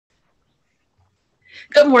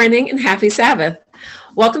Good morning and happy Sabbath.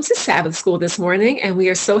 Welcome to Sabbath School this morning, and we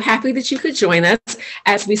are so happy that you could join us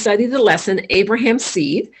as we study the lesson Abraham's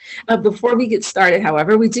Seed. Before we get started,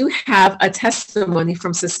 however, we do have a testimony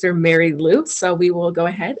from Sister Mary Lou, so we will go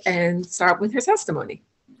ahead and start with her testimony.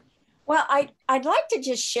 Well, I'd like to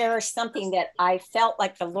just share something that I felt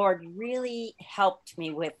like the Lord really helped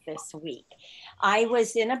me with this week. I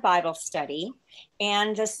was in a Bible study,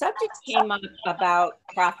 and the subject came up about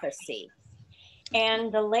prophecy.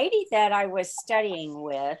 And the lady that I was studying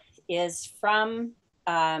with is from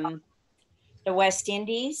the West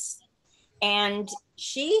Indies, and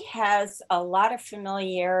she has a lot of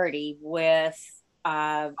familiarity with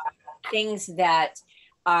things that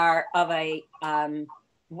are of a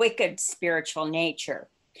wicked spiritual nature.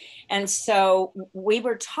 And so we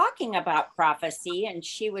were talking about prophecy, and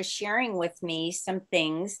she was sharing with me some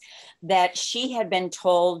things that she had been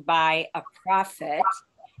told by a prophet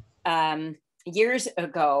years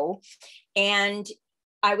ago. And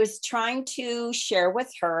I was trying to share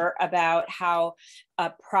with her about how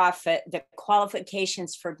a prophet, the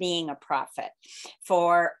qualifications for being a prophet,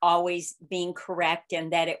 for always being correct,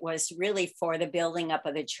 and that it was really for the building up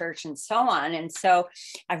of the church and so on. And so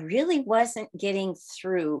I really wasn't getting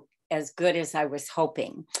through as good as I was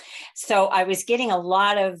hoping. So I was getting a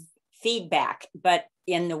lot of feedback, but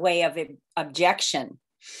in the way of objection.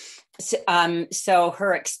 So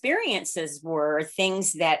her experiences were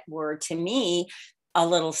things that were, to me, a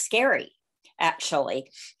little scary, actually.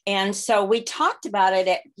 And so we talked about it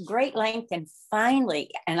at great length. And finally,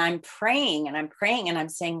 and I'm praying and I'm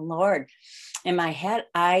saying, Lord, in my head,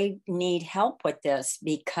 I need help with this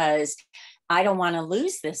because I don't want to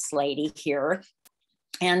lose this lady here.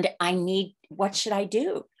 And what should I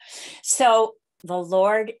do? So the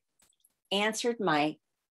Lord answered my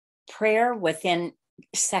prayer within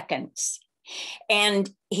seconds. And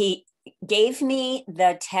he gave me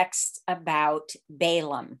the text about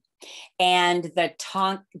Balaam and the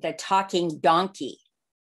talking donkey.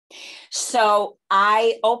 So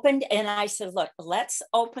I opened and I said, look, let's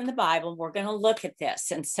open the Bible. We're going to look at this.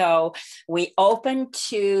 And so we opened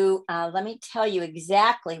to, let me tell you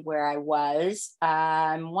exactly where I was.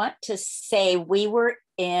 I want to say we were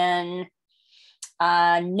in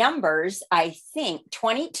Numbers, I think,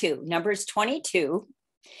 22, Numbers 22.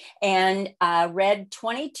 And read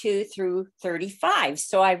 22 through 35.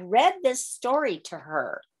 So I read this story to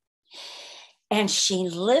her, and she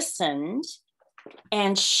listened,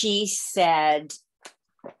 and she said,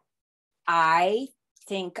 I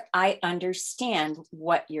think I understand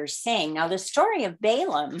what you're saying. Now, the story of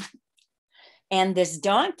Balaam and this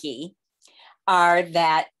donkey are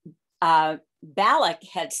that Balak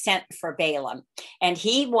had sent for Balaam, and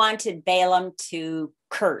he wanted Balaam to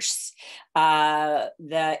curse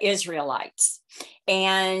the Israelites.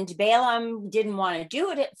 And Balaam didn't want to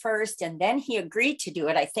do it at first, and then he agreed to do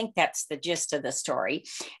it. I think that's the gist of the story.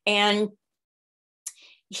 And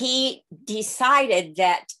he decided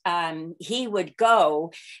that he would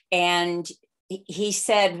go, and he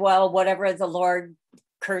said, well, whatever the Lord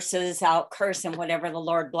curses, I'll curse, and whatever the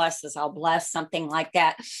Lord blesses, I'll bless, something like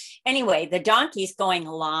that. Anyway, the donkey's going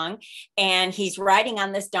along, and he's riding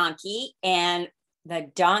on this donkey, and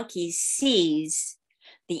the donkey sees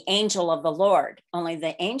the angel of the Lord. Only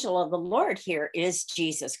the angel of the Lord here is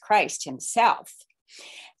Jesus Christ himself.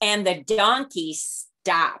 And the donkey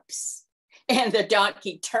stops, and the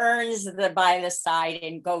donkey turns by the side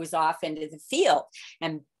and goes off into the field.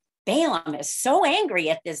 And Balaam is so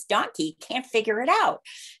angry at this donkey, can't figure it out,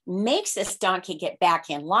 makes this donkey get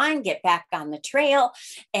back in line, get back on the trail,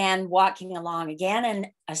 and walking along again. And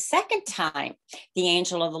a second time, the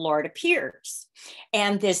angel of the Lord appears.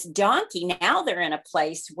 And this donkey, now they're in a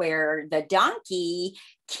place where the donkey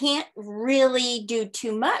can't really do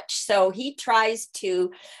too much. So he tries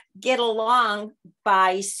to get along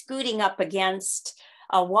by scooting up against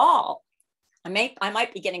a wall. I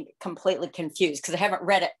might be getting completely confused because I haven't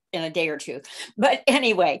read it in a day or two. But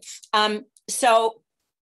anyway, so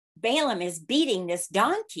Balaam is beating this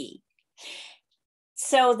donkey.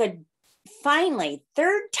 So finally,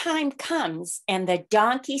 third time comes, and the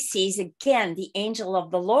donkey sees again the angel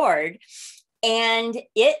of the Lord, and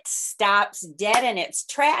it stops dead in its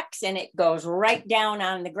tracks, and it goes right down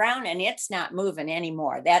on the ground, and it's not moving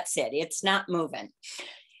anymore. That's it. It's not moving.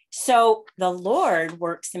 So the Lord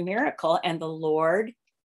works a miracle, and the Lord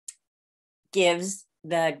gives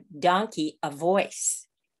the donkey a voice.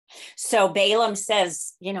 So Balaam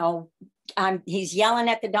says, he's yelling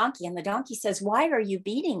at the donkey, and the donkey says, why are you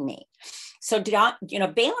beating me? So,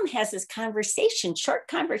 Balaam has this short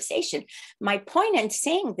conversation. My point in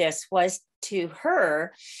saying this was to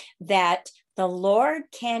her that the Lord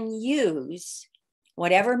can use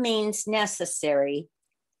whatever means necessary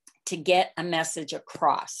to get a message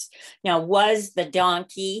across. Now, was the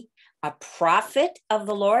donkey a prophet of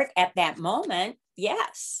the Lord at that moment?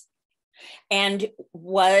 Yes. And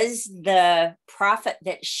was the prophet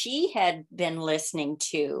that she had been listening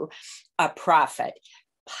to a prophet?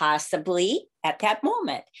 Possibly at that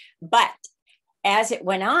moment. But as it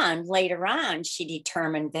went on, later on, she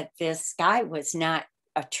determined that this guy was not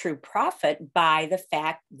a true prophet by the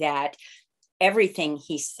fact that everything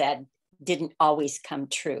he said didn't always come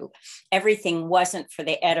true. Everything wasn't for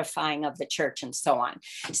the edifying of the church and so on.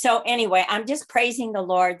 So anyway, I'm just praising the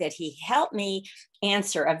Lord that he helped me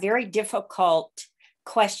answer a very difficult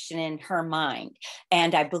question in her mind.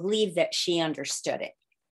 And I believe that she understood it.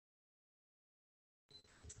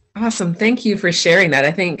 Awesome. Thank you for sharing that.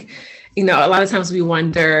 I think, a lot of times we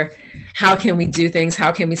wonder, how can we do things?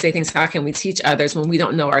 How can we say things? How can we teach others when we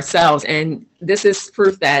don't know ourselves? And this is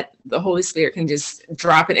proof that the Holy Spirit can just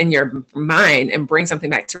drop it in your mind and bring something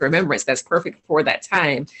back to remembrance that's perfect for that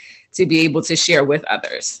time to be able to share with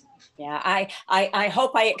others. Yeah, I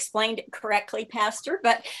hope I explained it correctly, Pastor,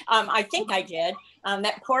 but I think I did.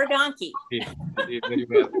 That poor donkey. Very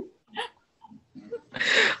well.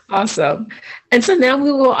 Awesome. And so now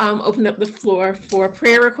we will open up the floor for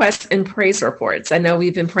prayer requests and praise reports. I know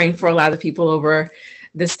we've been praying for a lot of people over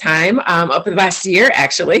this time, over the last year,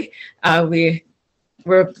 actually. We've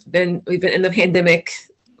been in the pandemic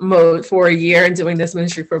mode for a year and doing this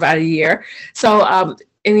ministry for about a year. So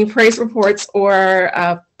any praise reports or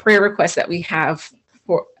prayer requests that we have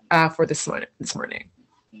for this morning?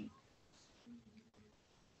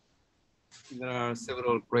 There are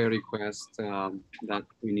several prayer requests that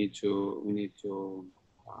we need to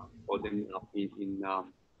put them up in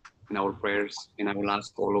our prayers, and I will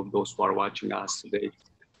ask all of those who are watching us today.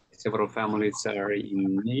 Several families are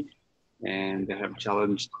in need, and they have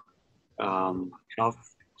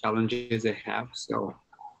health challenges they have. So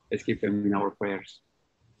let's keep them in our prayers.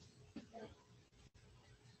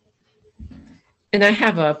 And I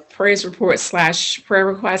have a praise report / prayer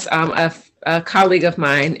request. A colleague of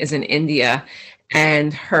mine is in India,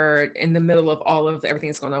 and in the middle of all of everything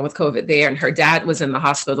that's going on with COVID there, and her dad was in the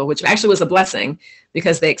hospital, which actually was a blessing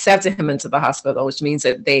because they accepted him into the hospital, which means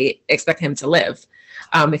that they expect him to live,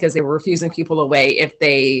 because they were refusing people away if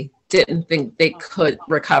they didn't think they could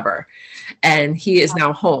recover. And he is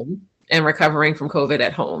now home and recovering from COVID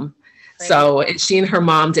at home. So she and her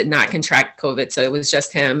mom did not contract COVID. So it was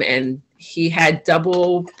just him, and he had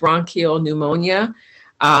double bronchial pneumonia,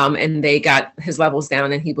 and they got his levels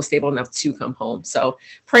down and he was stable enough to come home. So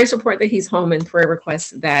praise report that he's home, and prayer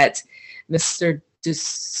request that Mr.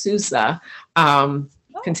 D'Souza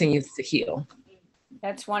continues to heal.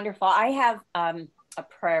 That's wonderful. I have a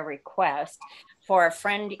prayer request for a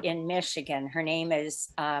friend in Michigan. Her name is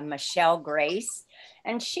Michelle Grace,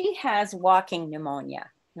 and she has walking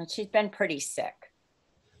pneumonia. And she's been pretty sick.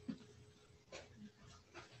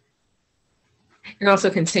 And also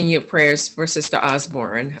continue prayers for Sister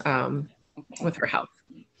Osborne with her health.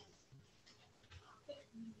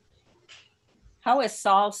 How is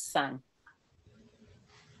Saul's son?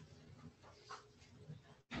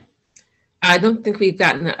 I don't think we've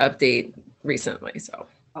gotten an update recently. So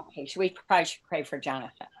okay, we probably should pray for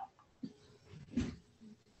Jonathan.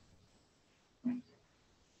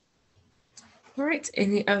 All right,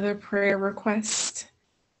 any other prayer requests?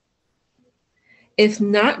 If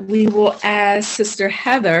not, we will ask Sister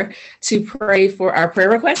Heather to pray for our prayer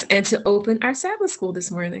requests and to open our Sabbath school this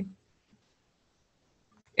morning.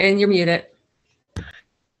 And you're muted.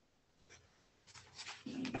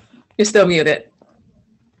 You're still muted.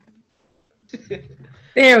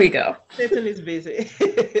 There we go. Satan is busy.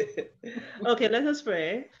 Okay, let us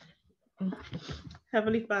pray.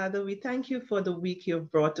 Heavenly Father, we thank you for the week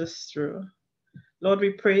you've brought us through. Lord,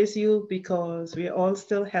 we praise you because we are all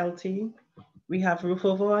still healthy. We have roof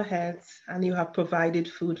over our heads, and you have provided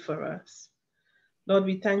food for us. Lord,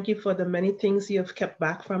 we thank you for the many things you have kept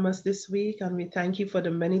back from us this week, and we thank you for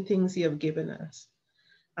the many things you have given us.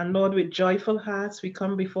 And Lord, with joyful hearts, we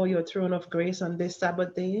come before your throne of grace on this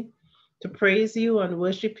Sabbath day to praise you and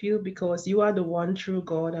worship you because you are the one true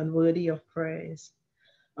God and worthy of praise.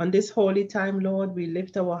 On this holy time, Lord, we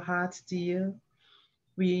lift our hearts to you.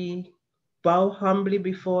 We bow humbly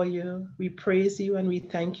before you. We praise you and we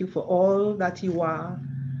thank you for all that you are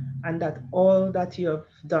and that all that you have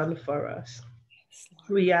done for us.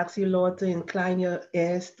 We ask you, Lord, to incline your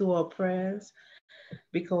ears to our prayers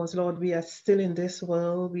because, Lord, we are still in this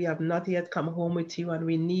world. We have not yet come home with you, and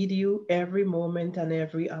we need you every moment and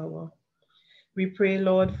every hour. We pray,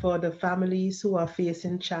 Lord, for the families who are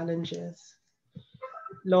facing challenges.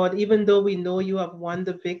 Lord, even though we know you have won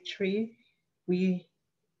the victory,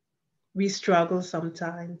 we struggle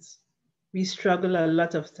sometimes. We struggle a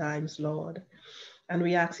lot of times, Lord. And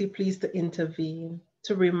we ask you please to intervene,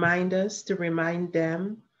 to remind us, to remind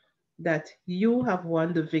them that you have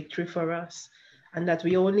won the victory for us and that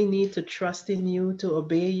we only need to trust in you, to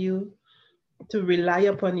obey you, to rely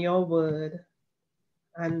upon your word.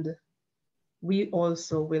 And we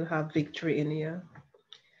also will have victory in you.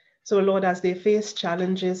 So, Lord, as they face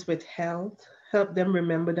challenges with health, help them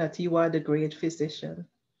remember that you are the great physician.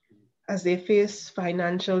 As they face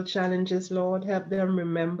financial challenges, Lord, help them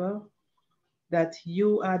remember that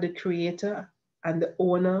you are the creator and the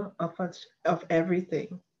owner of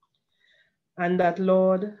everything. And that,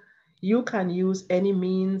 Lord, you can use any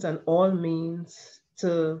means and all means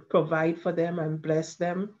to provide for them and bless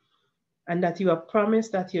them. And that you have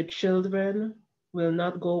promised that your children will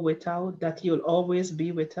not go without, that you'll always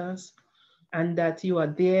be with us, and that you are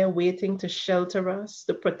there waiting to shelter us,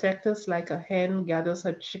 to protect us like a hen gathers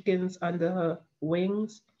her chickens under her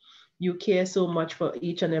wings. You care so much for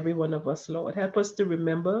each and every one of us, Lord. Help us to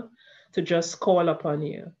remember to just call upon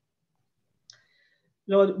you.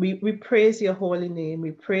 Lord, we praise your holy name.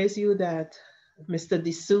 We praise you that Mr.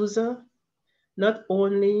 D'Souza not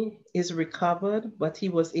only is recovered, but he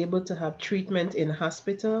was able to have treatment in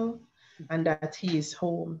hospital and that he is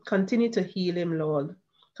home. Continue to heal him, Lord.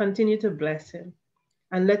 Continue to bless him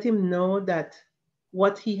and let him know that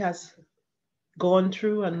what he has gone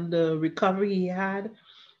through and the recovery he had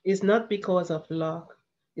is not because of luck.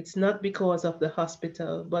 It's not because of the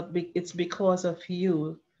hospital, but it's because of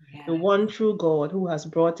you, the one true God who has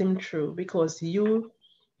brought him through, because you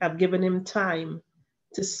have given him time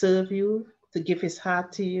to serve you, to give his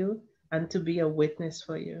heart to you, and to be a witness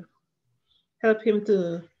for you. Help him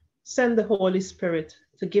to send the Holy Spirit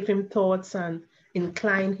to give him thoughts and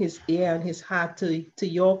incline his ear and his heart to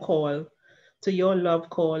your call, to your love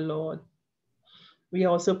call, Lord. We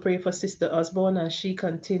also pray for Sister Osborne as she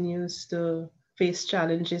continues to face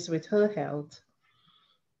challenges with her health.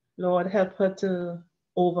 Lord, help her to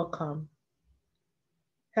overcome.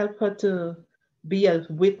 Help her to be a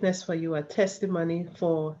witness for you, a testimony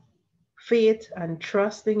for faith and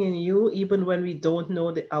trusting in you, even when we don't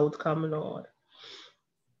know the outcome, Lord.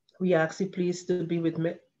 We ask you please to be with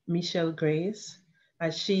Michelle Grace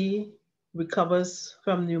as she recovers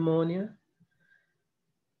from pneumonia.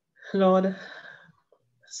 Lord,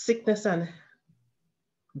 sickness and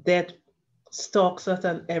death stalks us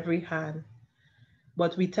on every hand.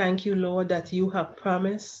 But we thank you, Lord, that you have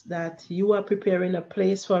promised that you are preparing a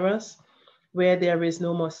place for us where there is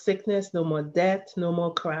no more sickness, no more death, no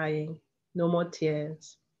more crying, no more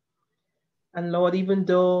tears. And Lord, even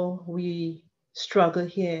though we struggle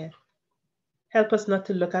here, help us not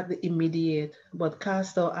to look at the immediate, but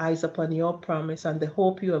cast our eyes upon your promise and the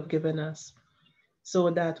hope you have given us, so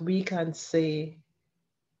that we can say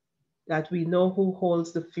that we know who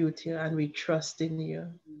holds the future and we trust in you.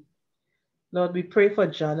 Lord, we pray for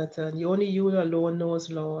Jonathan. Only you alone knows,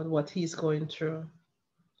 Lord, what he's going through.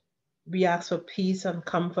 We ask for peace and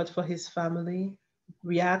comfort for his family.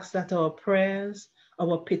 We ask that our prayers,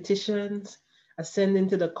 our petitions ascend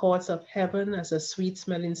into the courts of heaven as a sweet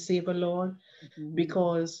smelling savor, Lord,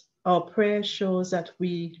 because our prayer shows that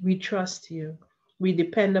we trust you. We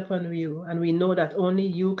depend upon you, and we know that only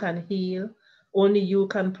you can heal, only you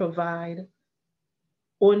can provide,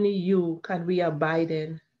 only you can we abide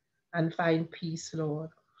in and find peace, Lord.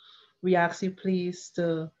 We ask you please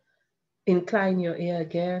to incline your ear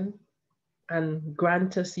again and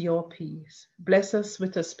grant us your peace. Bless us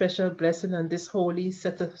with a special blessing on this holy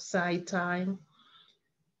set aside time.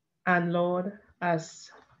 And Lord, as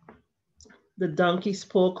the donkey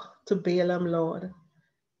spoke to Balaam, Lord,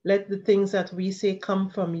 let the things that we say come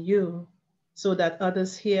from you, so that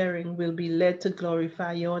others hearing will be led to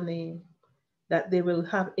glorify your name, that they will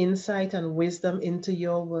have insight and wisdom into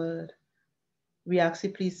your word. We ask you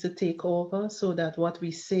please to take over so that what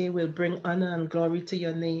we say will bring honor and glory to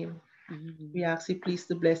your name. We ask you please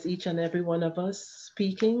to bless each and every one of us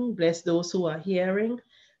speaking, bless those who are hearing,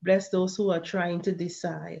 bless those who are trying to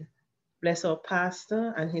decide. Bless our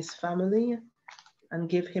pastor and his family and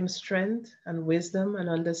give him strength and wisdom and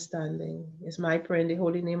understanding. It's my prayer in the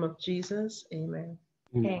holy name of Jesus. Amen.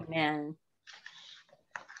 Amen.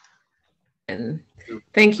 And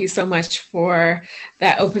thank you so much for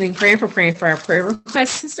that opening prayer, for praying for our prayer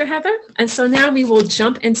request, Sister Heather. And so now we will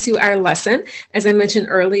jump into our lesson. As I mentioned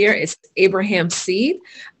earlier, it's Abraham's seed.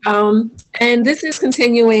 And this is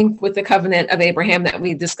continuing with the covenant of Abraham that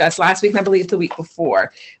we discussed last week, and I believe the week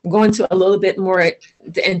before. I'm going to a little bit more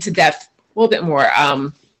into depth, a little bit more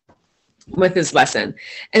with this lesson.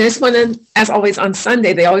 And it's one, as always on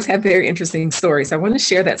Sunday, they always have very interesting stories. I want to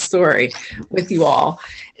share that story with you all.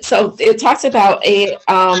 So it talks about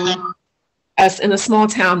us in a small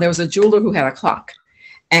town. There was a jeweler who had a clock,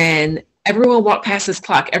 and everyone walked past this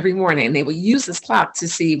clock every morning, and they would use this clock to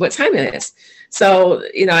see what time it is. So,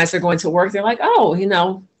 as they're going to work, they're like, oh,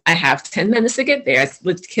 I have 10 minutes to get there. As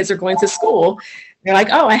the kids are going to school, they're like,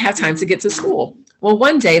 oh, I have time to get to school. Well,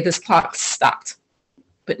 one day this clock stopped,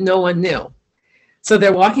 but no one knew. So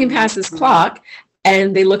they're walking past this clock,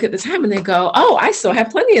 and they look at the time and they go, oh, I still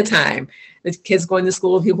have plenty of time. The kids going to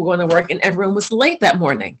school, people going to work, and everyone was late that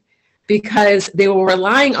morning because they were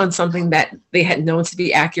relying on something that they had known to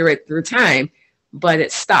be accurate through time, but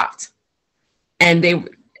it stopped. And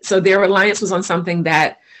so their reliance was on something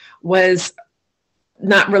that was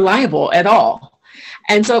not reliable at all.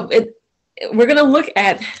 And so we're going to look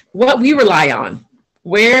at what we rely on.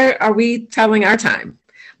 Where are we telling our time?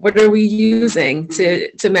 What are we using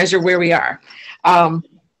to measure where we are?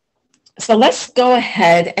 So let's go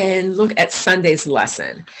ahead and look at Sunday's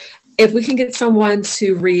lesson. If we can get someone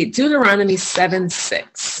to read Deuteronomy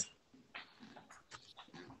 7:6.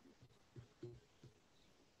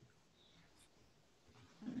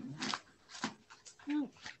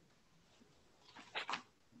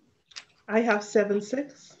 I have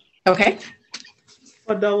 7:6. Okay.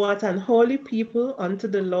 For thou art an holy people unto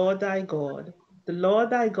the Lord thy God. The Lord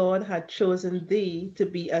thy God had chosen thee to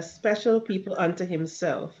be a special people unto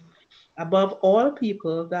himself, above all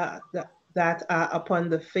people that are upon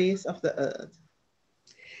the face of the earth.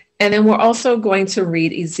 And then we're also going to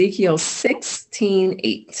read Ezekiel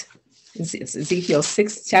 16:8. It's Ezekiel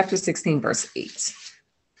 6, chapter 16, verse 8.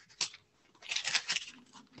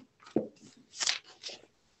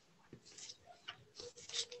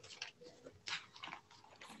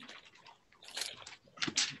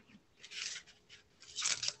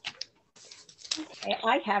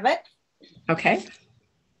 I have it. Okay.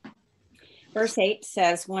 Verse 8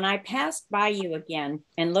 says, when I passed by you again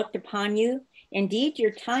and looked upon you, indeed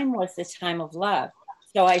your time was the time of love.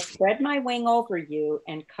 So I spread my wing over you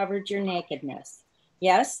and covered your nakedness.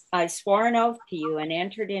 Yes, I swore an oath to you and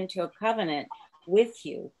entered into a covenant with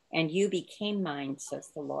you, and you became mine, says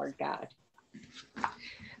the Lord God.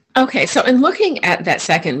 Okay, so in looking at that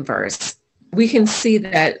second verse, we can see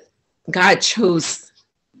that God chose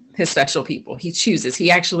his special people. He chooses.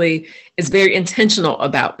 He actually is very intentional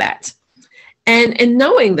about that. And in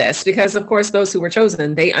knowing this, because of course those who were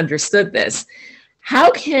chosen, they understood this.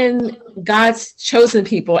 How can God's chosen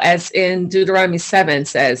people, as in Deuteronomy 7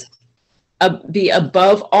 says, be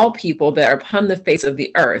above all people that are upon the face of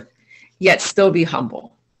the earth, yet still be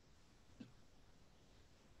humble?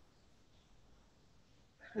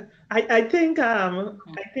 I think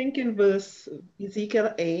in verse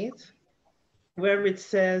Ezekiel 8, where it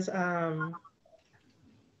says,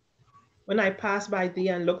 when I passed by thee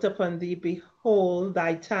and looked upon thee, behold,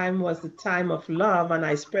 thy time was the time of love, and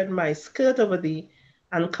I spread my skirt over thee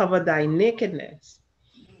and covered thy nakedness.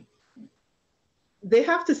 They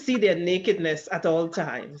have to see their nakedness at all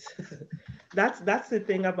times. That's the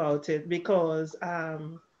thing about it, because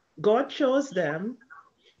God chose them,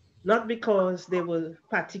 not because they were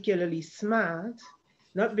particularly smart,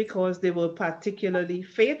 not because they were particularly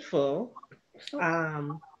faithful,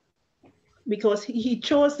 because he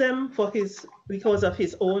chose them because of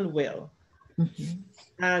his own will.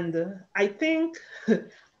 Mm-hmm. And I think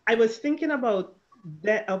I was thinking about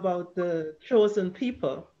the chosen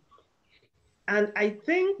people, and I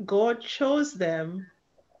think God chose them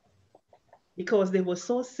because they were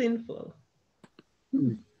so sinful.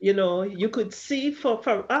 Mm. You could see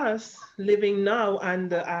for us living now,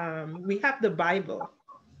 and we have the Bible,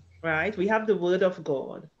 right? We have the Word of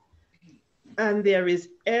God. And there is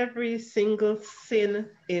every single sin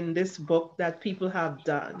in this book that people have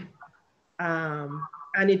done.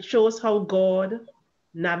 And it shows how God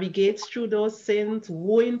navigates through those sins,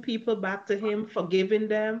 wooing people back to him, forgiving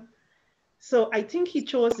them. So I think he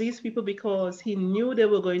chose these people because he knew they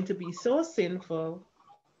were going to be so sinful,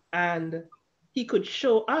 and he could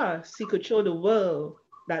show the world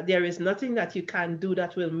that there is nothing that you can do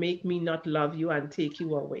that will make me not love you and take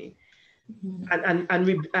you away.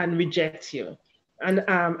 Mm-hmm. and reject you. And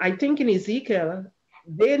I think in Ezekiel,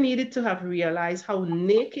 they needed to have realized how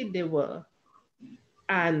naked they were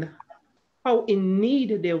and how in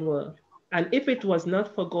need they were. And if it was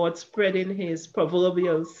not for God spreading his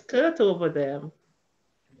proverbial skirt over them,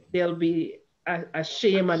 they'll be a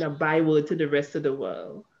shame and a byword to the rest of the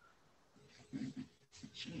world.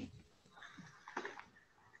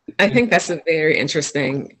 I think that's a very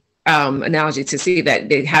interesting analogy to see that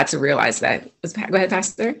they had to realize that. Go ahead,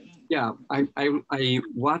 Pastor. Yeah, I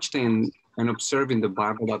watched in and observe in the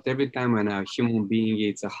Bible that every time when a human being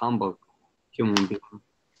is a humble human being,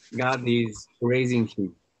 God is raising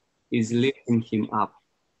him, is lifting him up.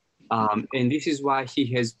 And this is why he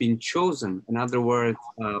has been chosen. In other words,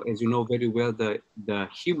 as you know very well, the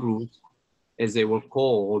Hebrews, as they were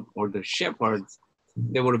called, or the shepherds,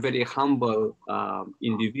 they were very humble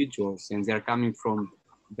individuals, and they're coming from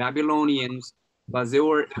Babylonians, but they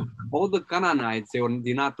were, all the Canaanites,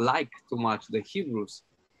 did not like too much the Hebrews,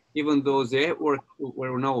 even though they were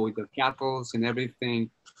with the cattle and everything.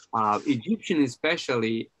 Egyptians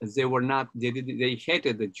especially, they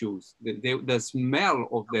hated the Jews. The smell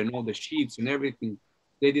of the sheep and everything,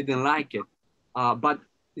 they didn't like it. But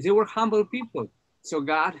they were humble people. So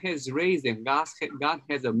God has raised them. God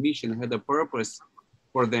has a mission, had a purpose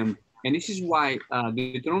for them. And this is why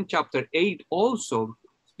Deuteronomy chapter 8 also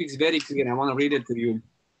speaks very clear. I want to read it to you.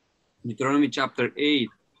 Deuteronomy chapter 8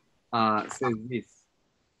 says this.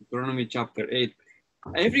 Deuteronomy chapter 8.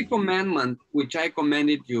 Every commandment which I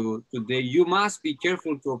commanded you today, you must be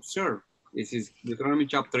careful to observe. This is Deuteronomy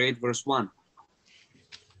chapter 8, verse 1.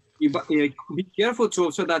 Be careful to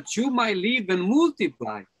observe that you might live and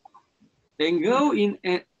multiply, and go in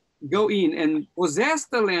and possess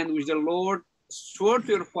the land which the Lord swore to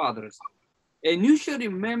your fathers. And you shall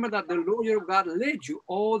remember that the Lord your God led you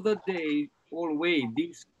all the way,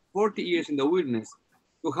 these 40 years in the wilderness,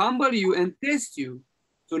 to humble you and test you,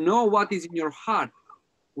 to know what is in your heart,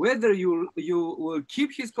 whether you will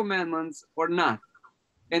keep his commandments or not.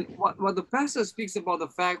 And what the pastor speaks about the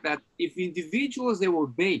fact that if individuals, they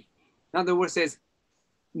obey, in other words, says,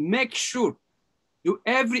 make sure, do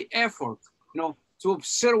every effort, to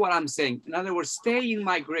observe what I'm saying. In other words, stay in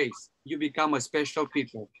my grace. You become a special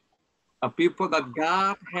people, a people that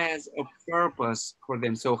God has a purpose for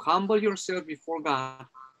them. So humble yourself before God,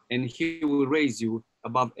 and he will raise you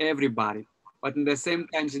above everybody. But in the same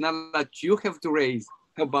time, it's not that you have to raise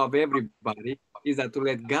above everybody, is that to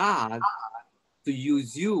let God to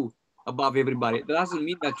use you above everybody. That doesn't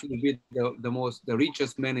mean that you will be the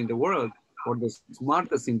richest man in the world or the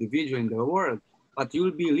smartest individual in the world, but you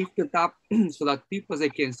will be lifted up so that people, they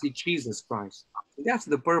can see Jesus Christ. That's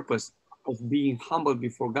the purpose of being humble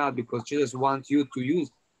before God, because Jesus wants us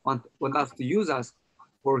to use us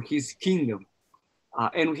for his kingdom.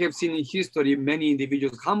 And we have seen in history many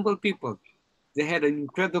individuals, humble people. They had an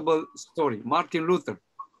incredible story. Martin Luther,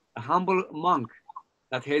 a humble monk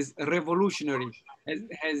that has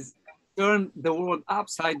turned the world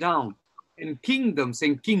upside down. And kingdoms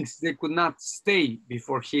and kings, they could not stay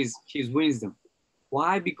before his wisdom.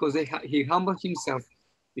 Why? Because he humbled himself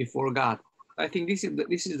before God. I think this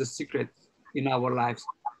is the secret in our lives,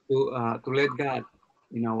 to let God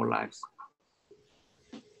in our lives.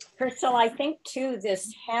 Kristal, I think too,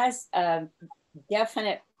 this has a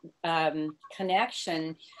definite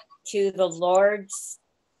connection to the Lord's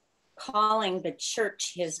calling the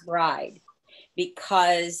church his bride,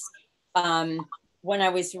 because when I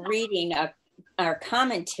was reading our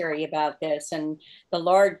commentary about this, and the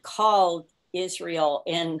Lord called Israel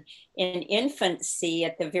in infancy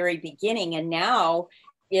at the very beginning, and now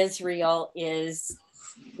Israel is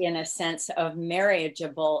in a sense of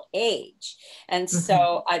marriageable age. And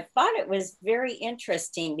so I thought it was very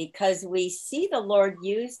interesting, because we see the Lord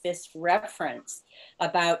use this reference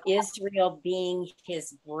about Israel being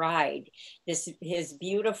his bride, this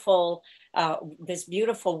beautiful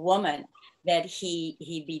woman that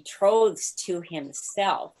he betroths to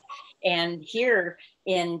himself. And here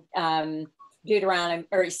in Ezekiel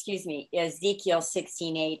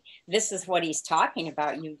 16:8, this is what he's talking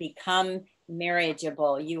about. You become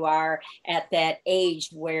marriageable. You are at that age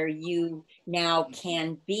where you now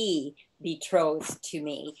can be betrothed to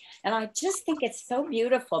me. And I just think it's so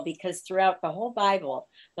beautiful, because throughout the whole Bible,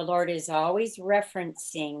 the Lord is always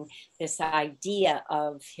referencing this idea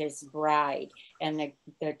of his bride, and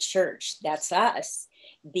the church, that's us,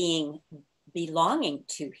 belonging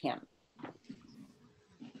to him.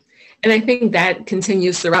 And I think that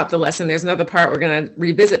continues throughout the lesson. There's another part we're going to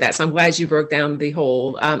revisit that. So I'm glad you broke down the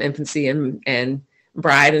whole infancy and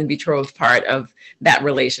bride and betrothed part of that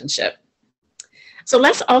relationship. So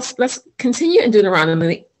let's continue in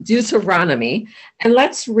Deuteronomy, and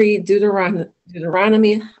let's read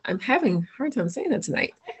Deuteronomy. I'm having a hard time saying that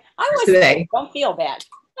tonight. Today. Don't feel bad.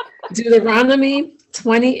 Deuteronomy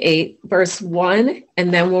 28, verse 1,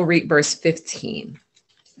 and then we'll read verse 15.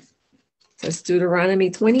 So it's Deuteronomy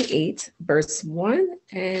 28, verse 1,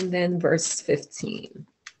 and then verse 15.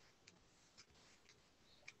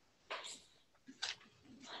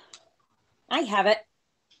 I have it.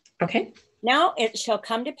 Okay. Now it shall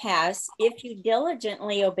come to pass, if you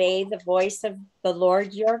diligently obey the voice of the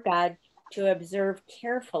Lord your God to observe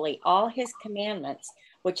carefully all his commandments,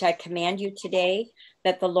 which I command you today,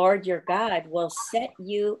 that the Lord your God will set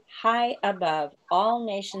you high above all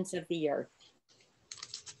nations of the earth.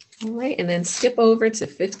 All right, and then skip over to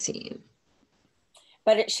 15.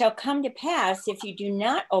 But it shall come to pass, if you do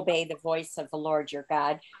not obey the voice of the Lord your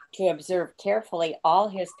God, to observe carefully all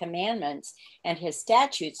his commandments and his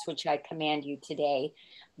statutes, which I command you today,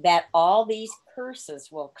 that all these curses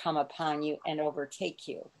will come upon you and overtake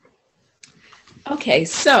you. Okay,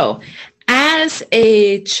 so as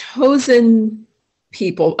a chosen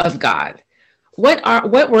people of God,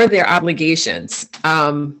 what were their obligations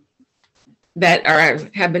that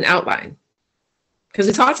have been outlined? Because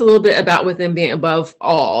we talked a little bit about with them being above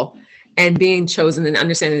all and being chosen and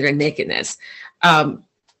understanding their nakedness.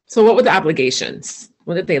 So what were the obligations?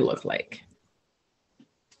 What did they look like?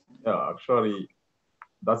 Yeah, actually,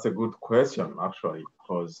 that's a good question, actually,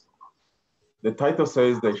 because the title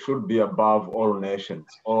says they should be above all nations,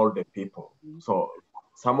 all the people. So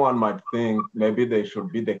someone might think maybe they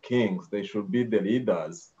should be the kings, they should be the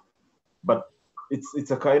leaders, but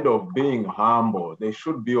it's a kind of being humble. They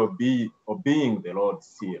should be obeying the Lord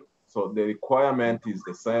still. So the requirement is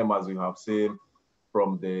the same as we have seen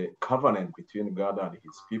from the covenant between God and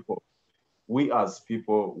his people. We as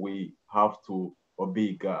people, we have to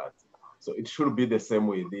obey God. So it should be the same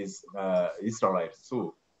way these Israelites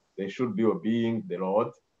too. They should be obeying the Lord.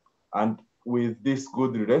 And with this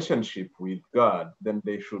good relationship with God, then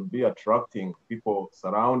they should be attracting people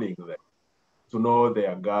surrounding them to know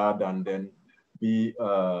their God and then be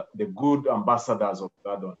the good ambassadors of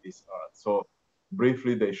God on this earth. So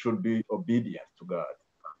briefly, they should be obedient to God.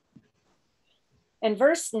 In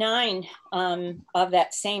verse 9 of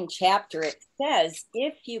that same chapter, it says,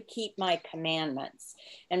 if you keep my commandments.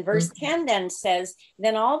 And verse 10 then says,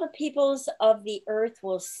 then all the peoples of the earth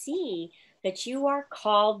will see that you are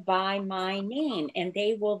called by my name, and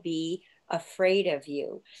they will be afraid of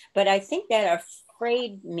you. But I think that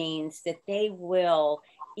afraid means that they will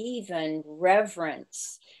even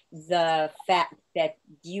reverence the fact that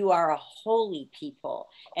you are a holy people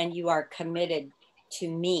and you are committed to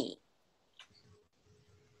me.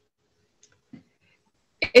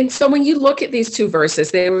 And so when you look at these two verses,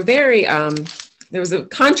 they were very, there was a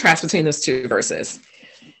contrast between those two verses.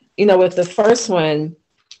 You know, with the first one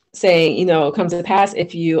saying, you know, it comes to pass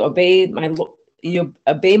if you obey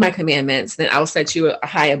my commandments, then I'll set you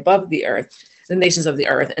high above the earth, the nations of the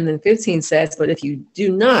earth. And then 15 says, but if you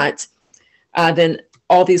do not, then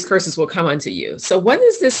all these curses will come unto you. So what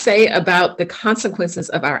does this say about the consequences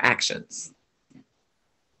of our actions?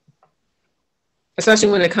 Especially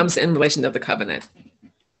when it comes in relation to the covenant.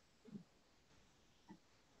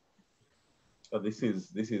 This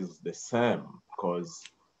is the same, because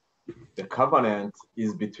the covenant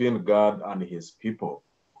is between God and his people,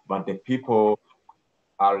 but the people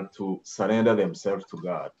are to surrender themselves to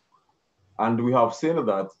God. And we have seen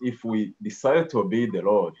that if we decide to obey the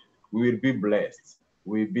Lord, we will be blessed.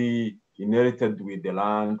 We will be inherited with the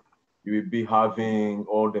land. We will be having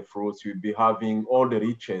all the fruits. We will be having all the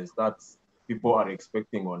riches that people are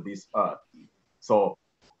expecting on this earth. So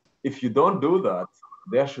if you don't do that,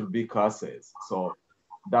 there should be curses. So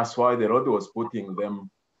that's why the Lord was putting them,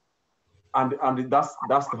 and that's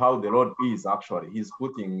how the Lord is actually. He's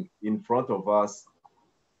putting in front of us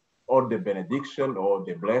or the benediction or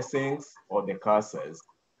the blessings or the curses,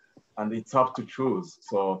 and it's up to choose.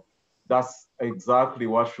 So that's exactly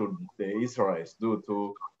what should the Israelites do,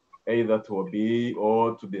 to either to obey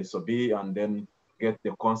or to disobey and then get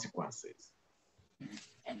the consequences.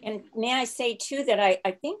 And may I say too that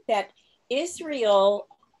I think that Israel,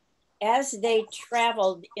 as they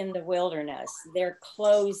traveled in the wilderness, their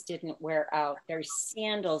clothes didn't wear out, their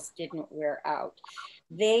sandals didn't wear out.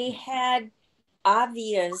 They had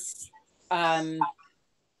obvious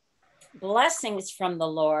blessings from the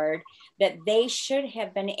Lord that they should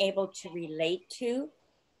have been able to relate to.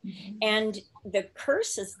 Mm-hmm. And the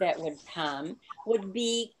curses that would come would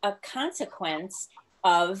be a consequence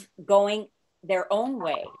of going their own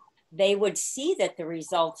way. They would see that the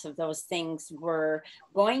results of those things were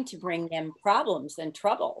going to bring them problems and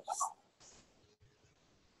troubles.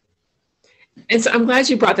 And so I'm glad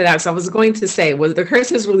you brought that out. So I was going to say, were the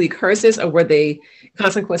curses really curses, or were they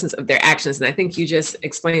consequences of their actions? And I think you just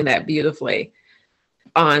explained that beautifully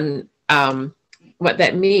on what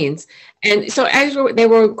that means. And so as they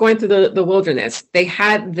were going through the wilderness, they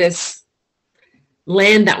had this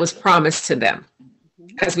land that was promised to them,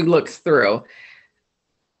 as we look through.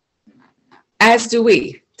 As do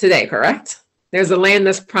we today, correct? There's a land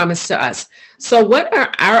that's promised to us. So what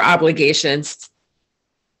are our obligations?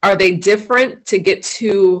 Are they different to get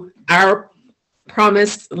to our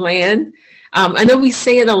promised land. I know we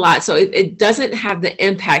say it a lot, so it doesn't have the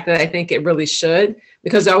impact that I think it really should,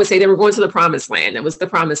 because I always say they were going to the promised land. It was the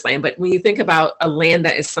promised land. But when you think about a land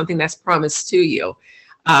that is something that's promised to you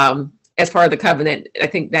as part of the covenant, I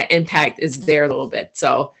think that impact is there a little bit.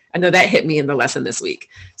 So I know that hit me in the lesson this week.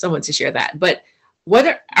 So I want to share that. But what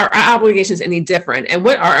are our obligations any different? And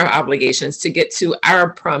what are our obligations to get to our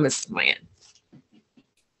promised land?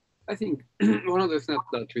 I think one of the things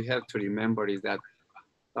that we have to remember is that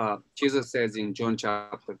Jesus says in John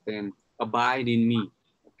chapter 10, abide in me.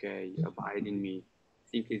 Okay, abide in me. I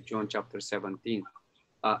think it's John chapter 17.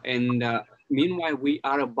 Meanwhile, we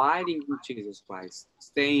are abiding in Jesus Christ,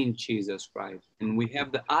 stay in Jesus Christ. And we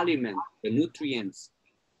have the element, the nutrients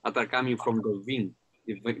that are coming from the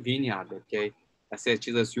vineyard, okay? I said,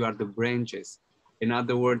 Jesus, you are the branches. In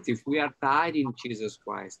other words, if we are tied in Jesus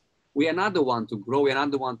Christ, we are not the one to grow, we are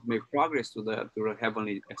not the one to make progress to the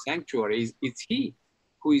heavenly sanctuary. It's He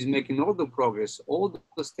who is making all the progress, all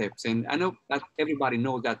the steps. And I know that everybody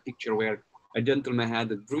knows that picture where a gentleman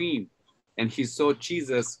had a dream and he saw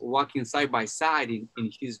Jesus walking side by side in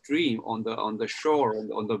his dream on the shore,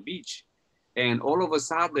 on the beach. And all of a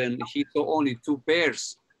sudden, he saw only two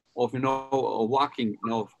pairs of, walking,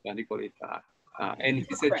 what do you call it? And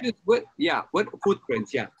he said, what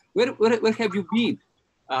footprints? Yeah. Where have you been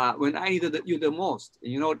when I needed you the most?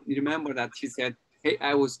 And, you remember that he said, hey,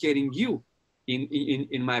 I was getting you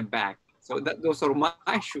in my back. So those are my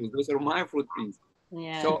shoes. Those are my footprints.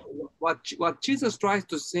 Yeah. So what Jesus tries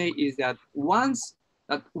to say is that once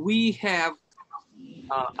that we have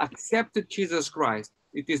accepted Jesus Christ,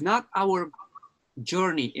 it is not our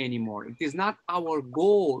journey anymore. It is not our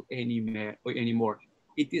goal anymore.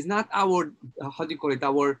 It is not our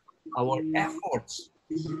our efforts.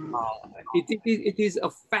 It is a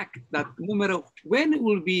fact that no matter when it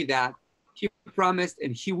will be that He promised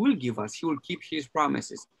and He will give us, He will keep His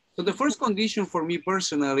promises. So the first condition for me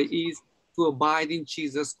personally is to abide in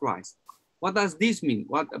Jesus Christ. What does this mean?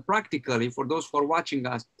 What practically, for those who are watching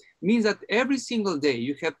us, means that every single day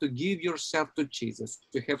you have to give yourself to Jesus.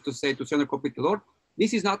 You have to say to Son of Lord,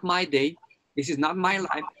 this is not my day. This is not my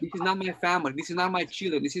life. This is not my family. This is not my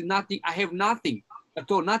children. This is nothing. I have nothing at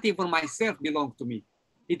all. Not even myself belongs to me.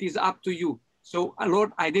 It is up to you. So,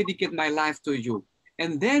 Lord, I dedicate my life to you.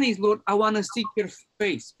 And then is, Lord, I want to seek your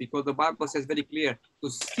face, because the Bible says very clear to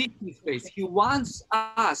seek his face. He wants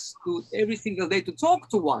us to every single day to talk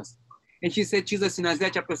to us. And she said, Jesus, in Isaiah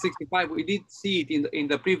chapter 65, we did see it in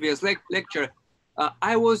the previous lecture.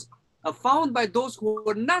 I was found by those who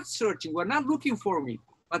were not searching, were not looking for me.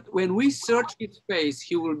 But when we search his face,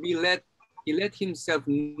 he let himself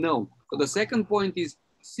know. So the second point is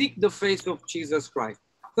seek the face of Jesus Christ.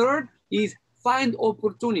 Third is find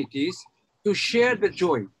opportunities to share the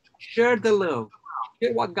joy, share the love,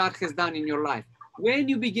 share what God has done in your life. When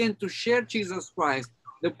you begin to share Jesus Christ,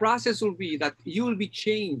 the process will be that you will be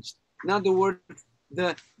changed. In other words,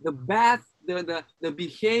 the bad, the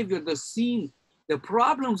behavior, the sin, the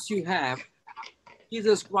problems you have,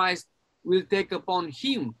 Jesus Christ will take upon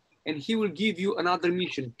him and he will give you another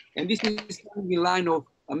mission. And this is in line of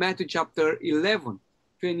Matthew chapter 11,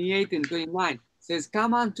 28 and 29. It says,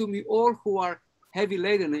 come unto me all who are heavy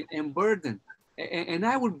laden and burdened, and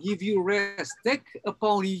I will give you rest. Take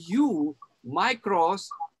upon you my cross,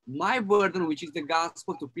 my burden, which is the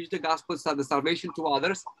gospel, to preach the gospel, the salvation to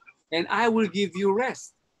others, and I will give you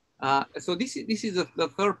rest. So this is the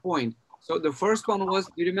third point. So the first one was,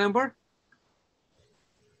 do you remember?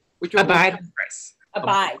 Which one? Abide in Christ.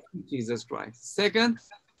 Abide. Jesus Christ. Second,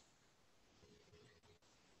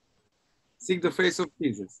 seek the face of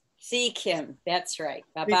Jesus. Seek him. That's right.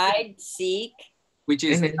 Abide, seek. Which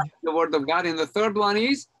is the word of God. And the third one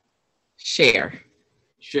is? Share.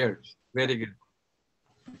 Share. Very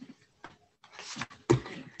good.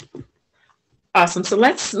 Awesome. So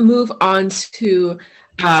let's move on to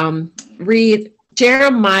read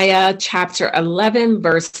Jeremiah chapter 11,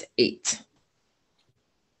 verse 8.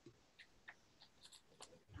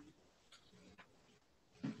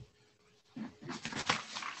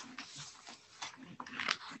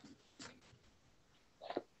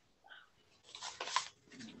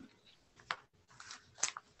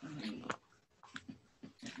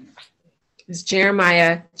 It's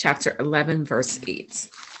Jeremiah chapter 11, verse 8.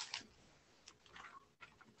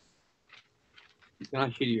 I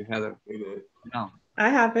cannot hear you, Heather. No. I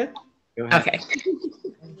have it. Okay.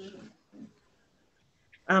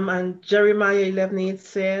 And Jeremiah 11:8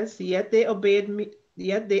 says, yet they obeyed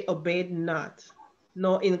not,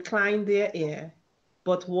 nor inclined their ear,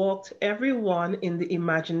 but walked every one in the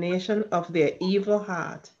imagination of their evil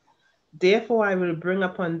heart. Therefore I will bring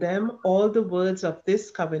upon them all the words of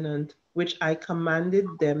this covenant, which I commanded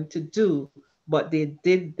them to do, but they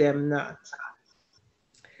did them not.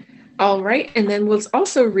 All right, and then we'll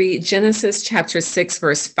also read Genesis chapter 6,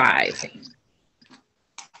 verse 5.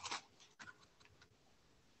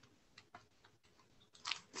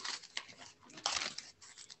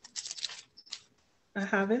 I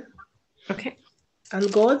have it. Okay.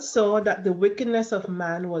 And God saw that the wickedness of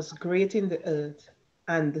man was great in the earth,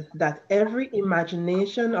 and that every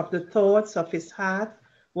imagination of the thoughts of his heart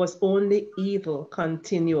was only evil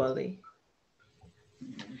continually.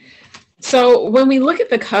 So when we look at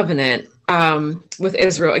the covenant with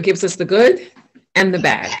Israel, it gives us the good and the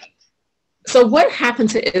bad. So what happened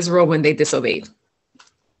to Israel when they disobeyed?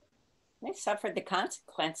 They suffered the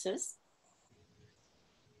consequences.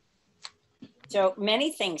 So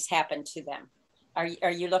many things happened to them.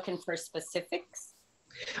 Are you looking for specifics?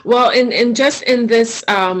 Well, in just in this,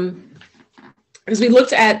 because we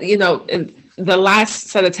looked at, in the last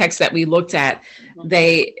set of texts that we looked at,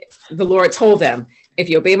 the Lord told them, if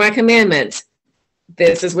you obey my commandments,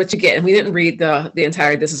 this is what you get. And we didn't read the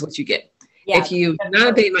entire, this is what you get. Yeah, if you do not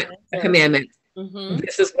obey my commandment,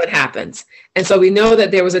 this is what happens. And so we know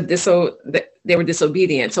that there was that they were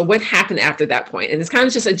disobedient. So what happened after that point? And it's kind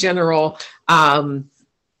of just a general,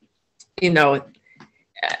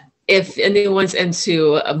 if anyone's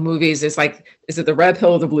into movies, it's like, is it the red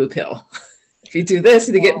pill or the blue pill? If you do this,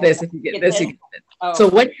 you get this. If you get this, you get this. Oh. So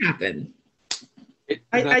what happened?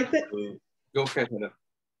 I think. Go ahead.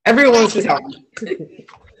 Everyone wants to talk.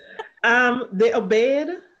 They obeyed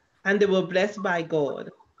and they were blessed by God.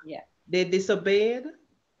 Yeah. They disobeyed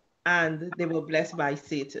and they were blessed by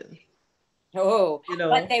Satan. Oh,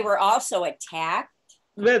 but they were also attacked.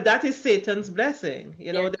 Well, that is Satan's blessing.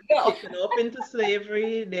 They were taken up into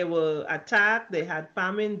slavery. They were attacked. They had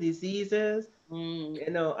famine, diseases.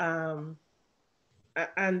 And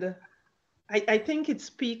I think it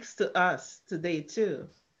speaks to us today too.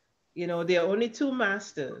 There are only two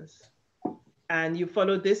masters, and you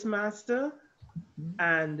follow this master,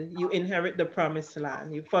 and you inherit the promised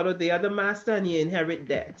land. You follow the other master, and you inherit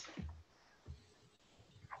death.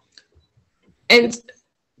 And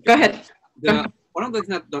go ahead. One of the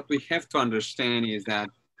things that we have to understand is that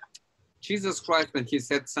Jesus Christ, when he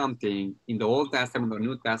said something in the Old Testament or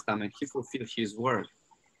New Testament, he fulfilled his word.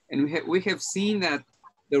 And we have seen that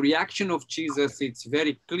the reaction of Jesus, it's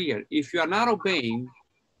very clear. If you are not obeying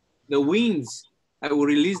the winds, I will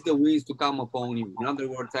release the winds to come upon you. In other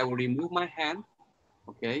words, I will remove my hand,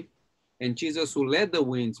 okay? And Jesus will let the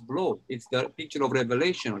winds blow. It's the picture of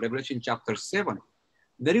Revelation chapter 7.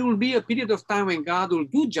 There will be a period of time when God will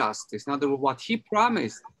do justice. In other words, what he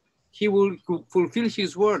promised, he will fulfill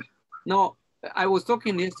his word. Now, I was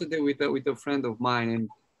talking yesterday with a friend of mine, and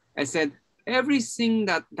I said, everything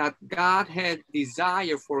that God had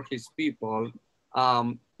desire for his people,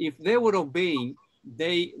 if they were obeying,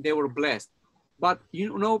 they were blessed. But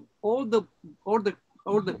all the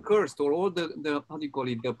curse, or all the how do you call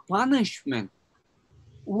it, the punishment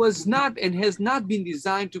was not and has not been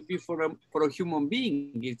designed to be for a human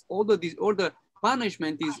being. It's all the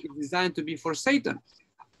punishment is designed to be for Satan,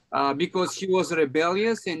 because he was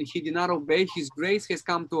rebellious and he did not obey. His grace has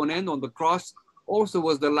come to an end. On the cross also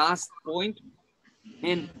was the last point,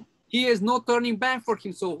 and he has no turning back for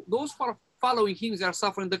him. So those who are following him are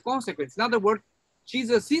suffering the consequence. In other words,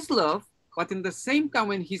 Jesus is love, but in the same time,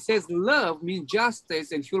 when he says love means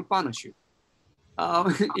justice, and he will punish you.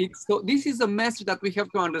 So this is a message that we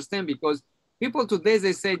have to understand, because people today,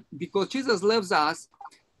 they say, because Jesus loves us,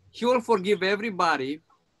 he will forgive everybody,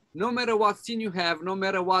 no matter what sin you have, no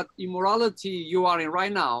matter what immorality you are in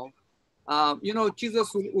right now.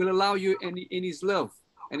 Jesus will allow you in his love,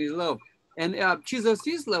 and Jesus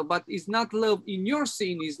is love, but it's not love in your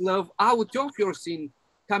sin, it's love out of your sin,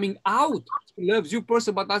 coming out. He loves you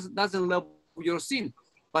person, but doesn't love your sin.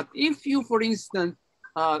 But if you, for instance,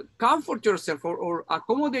 comfort yourself or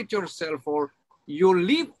accommodate yourself, or you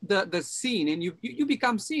leave the sin, and you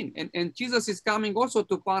become sin, and Jesus is coming also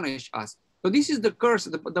to punish us. So this is the curse.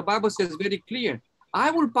 The Bible says very clear,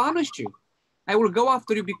 I will punish you. I will go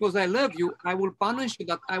after you because I love you. I will punish you,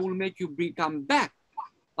 that I will make you come back.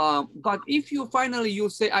 But if you finally, you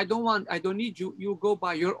say, I don't need you, you go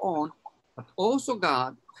by your own. But also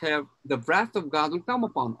God have the wrath of God will come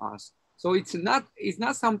upon us. So it's not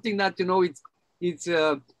something that, it's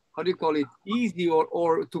how do you call it, easy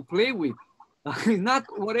or to play with. It's not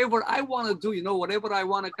whatever I want to do, whatever I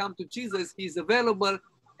want to come to Jesus, he's available.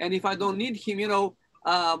 And if I don't need him, so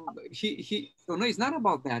no, it's not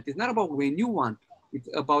about that. It's not about when you want, it's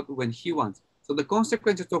about when he wants. So the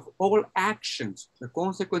consequences of all actions,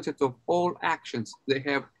 they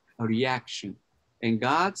have a reaction. And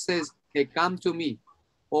God says, hey, come to me.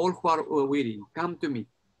 all who are weary, come to me,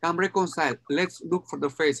 come reconcile. Let's look for the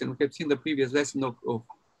face. And we have seen the previous lesson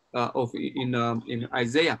in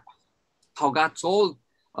Isaiah, how God told,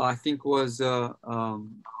 I think was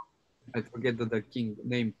I forget the king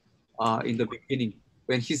name in the beginning,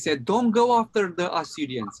 when he said, don't go after the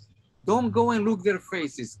Assyrians, don't go and look their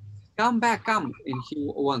faces, come back, come. And he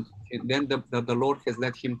won't. And then the Lord has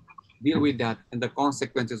let him deal with that, and the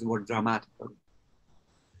consequences were dramatic.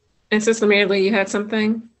 And Sister Mary Lee, you had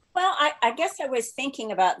something? Well, I guess I was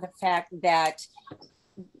thinking about the fact that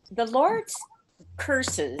the Lord's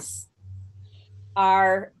curses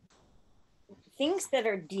are things that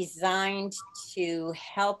are designed to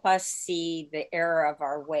help us see the error of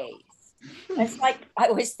our ways. It's like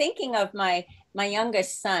I was thinking of my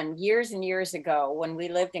youngest son years and years ago when we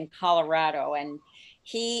lived in Colorado, and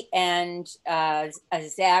he and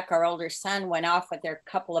Zach, our older son, went off with their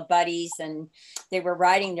couple of buddies, and they were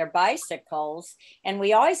riding their bicycles. And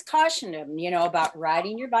we always cautioned them, about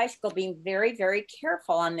riding your bicycle, being very, very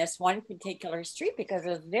careful on this one particular street because it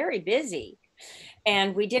was very busy.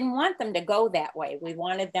 And we didn't want them to go that way. We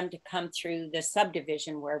wanted them to come through the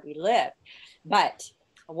subdivision where we lived. But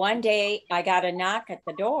one day I got a knock at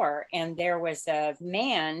the door, and there was a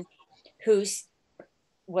man who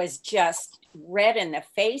was just red in the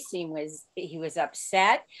face. He was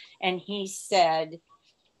upset, and he said,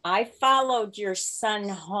 I followed your son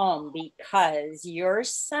home because your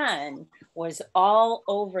son was all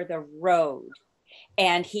over the road.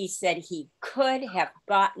 And he said he could have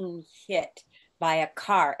gotten hit by a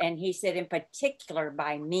car. And he said, in particular,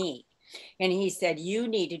 by me. And he said, you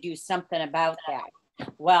need to do something about that.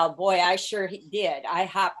 Well, boy, I sure did. I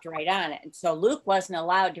hopped right on it. And so Luke wasn't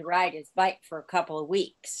allowed to ride his bike for a couple of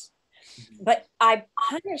weeks. But I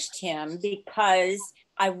punished him because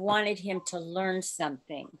I wanted him to learn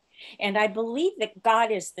something. And I believe that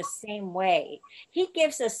God is the same way. He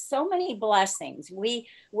gives us so many blessings. We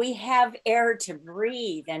have air to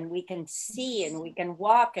breathe, and we can see, and we can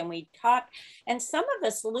walk, and we talk. And some of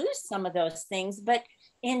us lose some of those things, but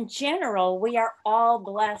in general, we are all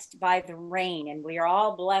blessed by the rain, and we are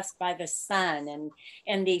all blessed by the sun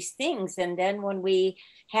and these things. And then when we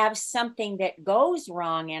have something that goes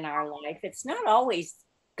wrong in our life, it's not always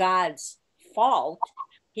God's fault.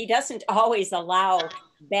 He doesn't always allow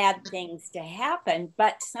bad things to happen,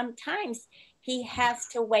 but sometimes he has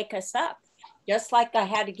to wake us up. Just like I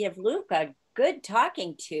had to give Luke a good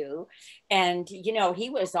talking to, and he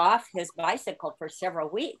was off his bicycle for several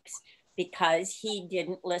weeks because he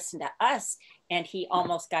didn't listen to us, and he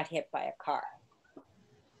almost got hit by a car.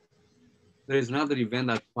 There is another event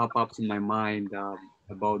that popped up in my mind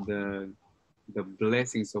about the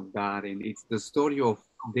blessings of God, and it's the story of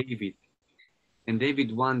David. And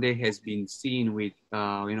David one day has been seen with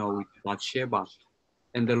with Bathsheba,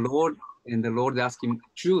 and the Lord asked him,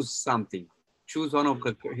 choose something, choose one of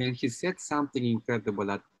the, and he said something incredible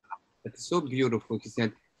that's so beautiful. He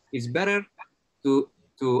said, it's better to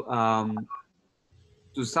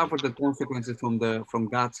suffer the consequences from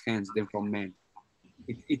God's hands than from men.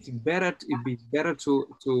 It's better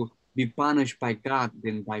to be punished by God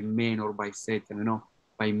than by men or by Satan,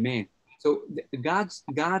 by men. So God's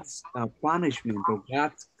punishment or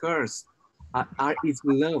God's curse are its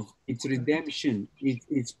love, its redemption,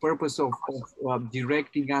 its purpose of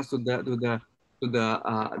directing us to the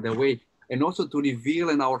way, and also to reveal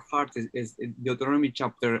in our hearts, as Deuteronomy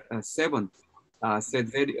chapter 7 said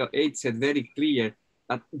very clear,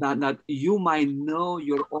 that you might know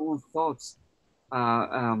your own thoughts,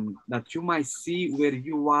 that you might see where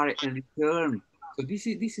you are and return. So this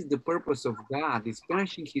is the purpose of God, is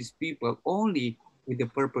punishing his people only with the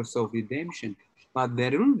purpose of redemption. But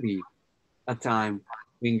there will be a time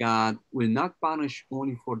when God will not punish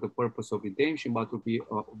only for the purpose of redemption, but will be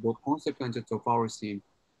the consequences of our sin.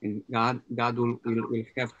 And God will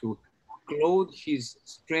have to clothe his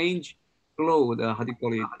strange clothes,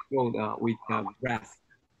 with wrath.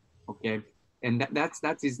 Okay, and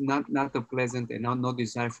that is not a pleasant and not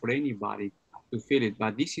desire for anybody to feel it.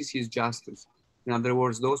 But this is his justice. In other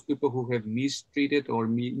words, those people who have mistreated or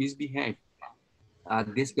misbehaved,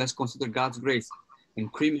 let's consider God's grace,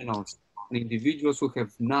 and criminals and individuals who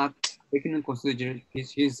have not taken into consideration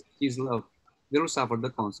his love, they will suffer the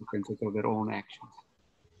consequences of their own actions,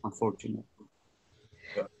 unfortunately.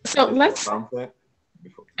 So let's go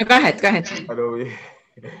ahead. I know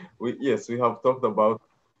we have talked about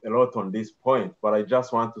a lot on this point, but I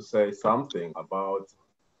just want to say something about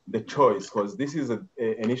the choice, because this is an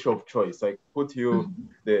issue of choice. I put you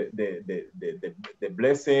the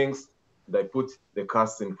blessings, and I put the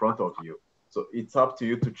curse in front of you. So it's up to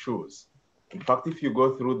you to choose. In fact, if you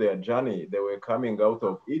go through their journey, they were coming out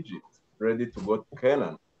of Egypt. ready to go to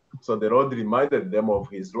Canaan. So the Lord reminded them of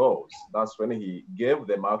his laws. That's when he gave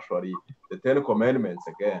them actually the 10 commandments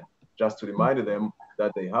again, just to remind them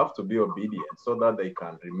that they have to be obedient so that they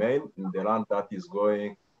can remain in the land that is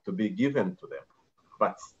going to be given to them.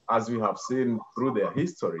 But as we have seen through their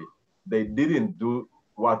history, they didn't do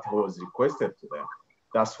what was requested to them.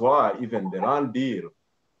 That's why even the land deal,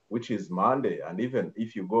 which is Monday, and even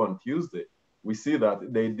if you go on Tuesday, we see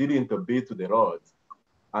that they didn't obey to the Lord.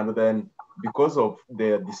 And then because of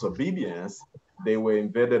their disobedience, they were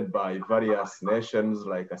invaded by various nations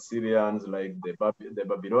like Assyrians, like the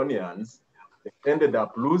Babylonians. They ended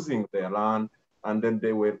up losing their land, and then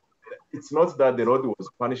it's not that the Lord was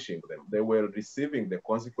punishing them. They were receiving the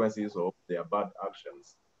consequences of their bad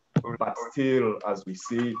actions. But still, as we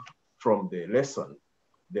see from the lesson,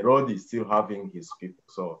 the Lord is still having his people.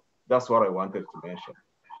 So that's what I wanted to mention.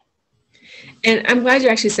 And I'm glad you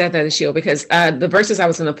actually said that, Ashil, because the verses I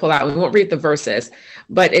was going to pull out, we won't read the verses,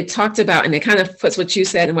 but it talked about, and it kind of puts what you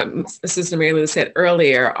said and what Sister Mary Lou said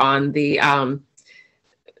earlier on the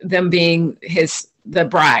them being the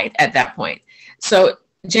bride at that point. So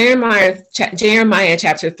Jeremiah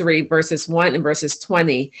chapter 3, verses 1 and verses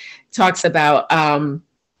 20 talks about, I'll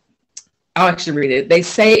actually read it. They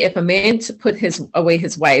say, if a man to put away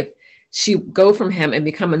his wife, she go from him and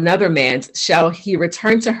become another man's, shall he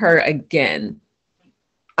return to her again?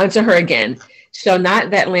 Unto her again, shall not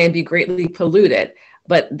that land be greatly polluted?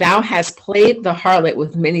 But thou hast played the harlot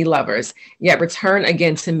with many lovers, yet return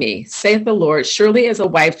again to me, saith the Lord. Surely as a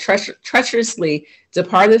wife treacherously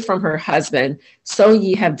departed from her husband, so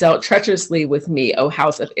ye have dealt treacherously with me, O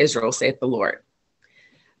house of Israel, saith the Lord.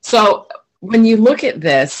 So when you look at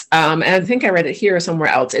this, and I think I read it here or somewhere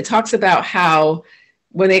else, it talks about how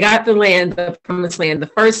when they got the promised land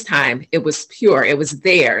the first time, it was pure, it was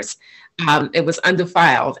theirs, it was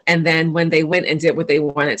undefiled. And then when they went and did what they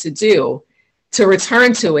wanted to do, to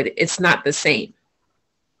return to it, it's not the same.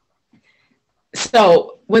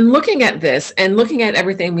 So when looking at this and looking at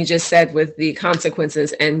everything we just said with the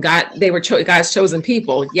consequences, and they were God's chosen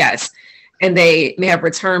people, yes, and they may have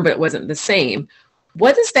returned, but it wasn't the same.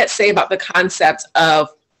 What does that say about the concept of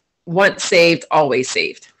once saved, always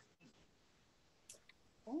saved?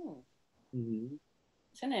 Mm-hmm.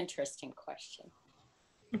 It's an interesting question.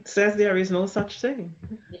 It says there is no such thing.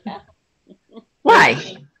 Yeah.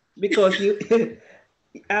 Why? Because they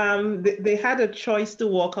had a choice to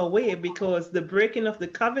walk away, because the breaking of the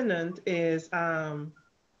covenant is a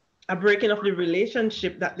breaking of the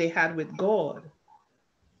relationship that they had with God.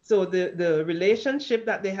 So the relationship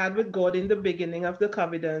that they had with God in the beginning of the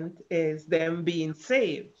covenant is them being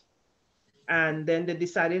saved. And then they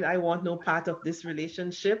decided, I want no part of this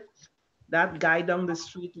relationship. That guy down the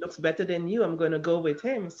street looks better than you. I'm going to go with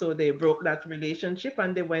him. So they broke that relationship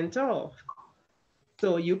and they went off.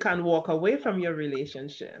 So you can walk away from your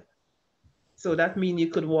relationship. So that means you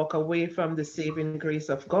could walk away from the saving grace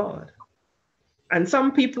of God. And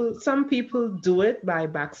some people do it by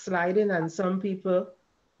backsliding, and some people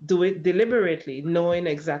do it deliberately, knowing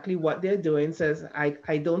exactly what they're doing. Says,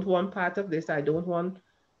 I don't want part of this. I don't want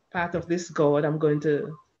part of this God. I'm going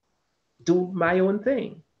to do my own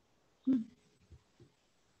thing.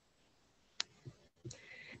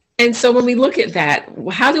 And so when we look at that,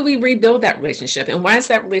 how do we rebuild that relationship? And why is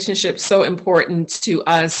that relationship so important to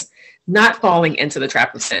us not falling into the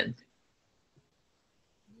trap of sin?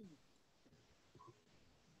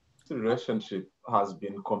 The relationship has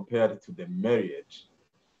been compared to the marriage.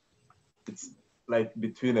 It's like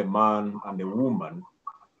between a man and a woman.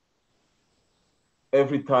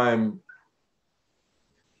 Every time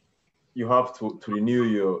you have to renew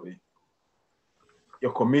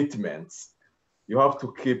your commitments, you have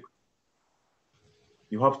to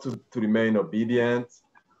remain obedient.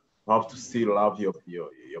 You have to still love your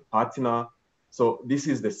partner. So this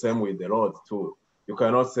is the same with the Lord too. You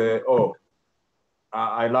cannot say, oh,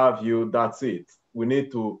 I love you, that's it. We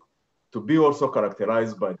need to be also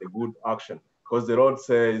characterized by the good action, because the Lord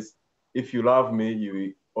says, if you love me,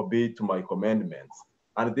 you obey to my commandments.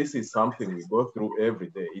 And this is something we go through every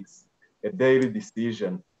day. It's a daily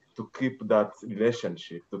decision to keep that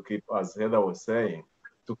relationship, to keep, as Heather was saying,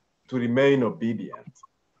 to remain obedient.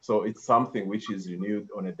 So it's something which is renewed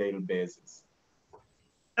on a daily basis.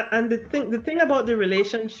 And the thing about the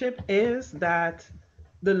relationship is that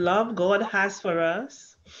the love God has for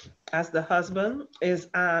us as the husband is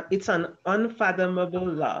it's an unfathomable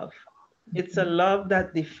love. It's a love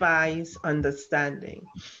that defies understanding,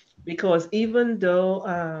 because even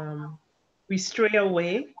though we stray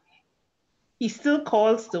away, he still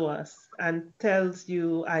calls to us and tells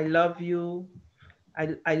you, I love you.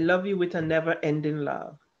 I love you with a never-ending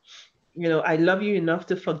love. You know, I love you enough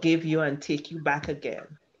to forgive you and take you back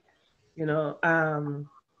again. You know,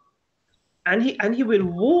 and he will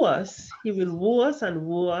woo us. He will woo us and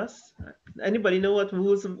woo us. Anybody know what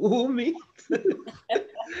woo means?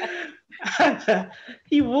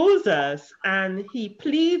 He woos us and he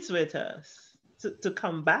pleads with us to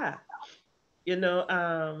come back. You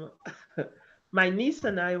know, my niece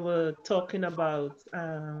and I were talking about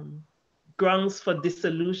grounds for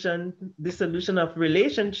dissolution of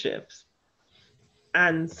relationships.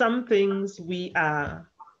 And some things we are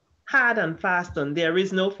hard and fast on. There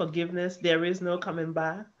is no forgiveness. There is no coming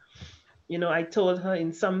back. You know, I told her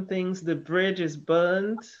in some things the bridge is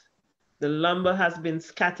burned, the lumber has been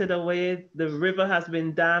scattered away, the river has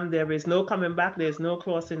been dammed. There is no coming back. There's no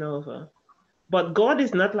crossing over. But God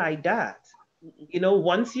is not like that. You know,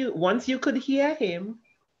 once you could hear him,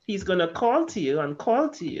 he's gonna call to you and call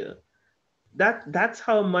to you. That's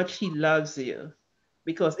how much he loves you.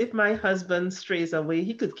 Because if my husband strays away,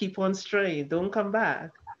 he could keep on straying, don't come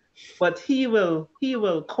back. But he will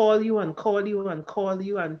call you and call you and call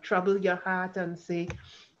you and trouble your heart and say,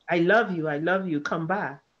 I love you, come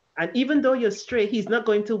back. And even though you're stray, he's not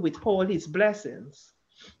going to withhold his blessings.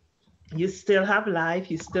 You still have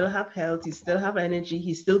life, you still have health, you still have energy,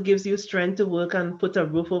 he still gives you strength to work and put a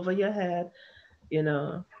roof over your head, you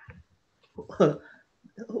know.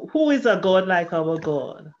 Who is a God like our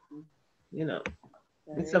God? You know,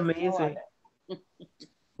 it's amazing.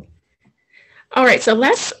 All right, so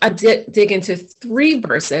let's dig into 3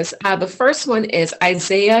 verses. The first one is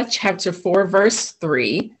Isaiah chapter 4, verse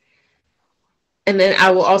 3. And then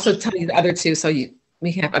I will also tell you the other 2 so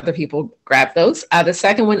we can have other people grab those. The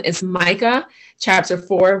second one is Micah chapter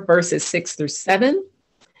 4, verses 6 through 7.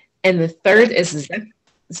 And the third is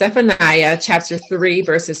Zephaniah chapter 3,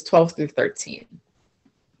 verses 12 through 13.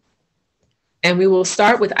 And we will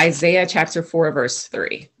start with Isaiah chapter 4, verse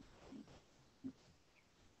 3.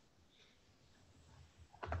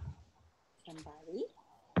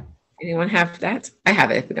 Anyone have that? I have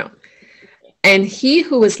it if you don't. And he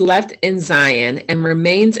who is left in Zion and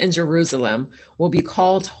remains in Jerusalem will be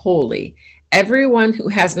called holy, everyone who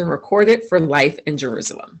has been recorded for life in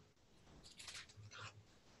Jerusalem.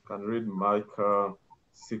 Can read Micah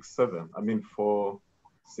 6:7. I mean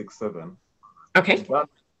 4:6-7. Okay.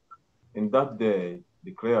 In that day,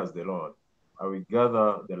 declares the Lord, I will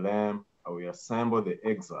gather the lamb, I will assemble the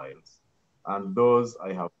exiles, and those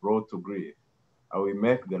I have brought to grief. I will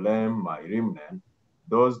make the lamb my remnant,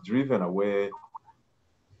 those driven away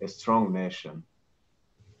a strong nation.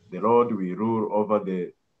 The Lord will rule over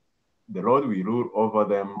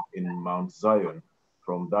them in Mount Zion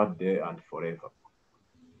from that day and forever.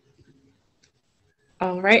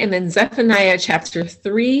 All right, and then Zephaniah chapter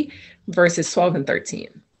 3, verses 12 and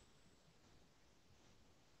 13.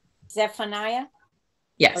 Zephaniah?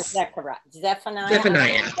 Yes. Or Zechariah?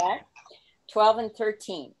 Zephaniah. 12 and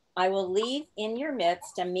 13. I will leave in your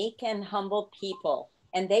midst a meek and humble people,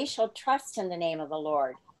 and they shall trust in the name of the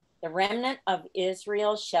Lord. The remnant of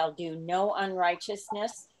Israel shall do no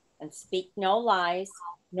unrighteousness and speak no lies,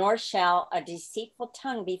 nor shall a deceitful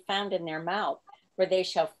tongue be found in their mouth, for they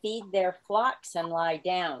shall feed their flocks and lie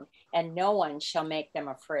down, and no one shall make them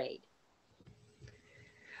afraid.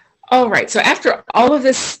 All right, so after all of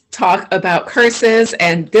this talk about curses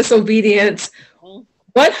and disobedience,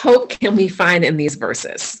 what hope can we find in these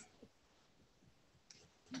verses?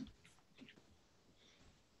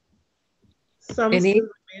 Some still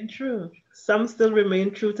remain true. Some still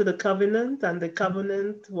remain true to the covenant, and the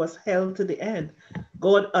covenant was held to the end.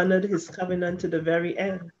 God honored his covenant to the very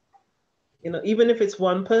end. You know, even if it's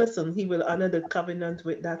one person, he will honor the covenant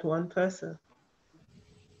with that one person.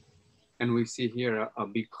 And we see here a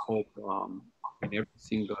big hope in every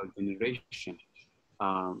single generation.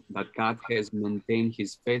 That God has maintained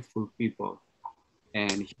his faithful people,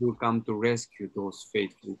 and he will come to rescue those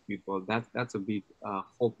faithful people. That's a big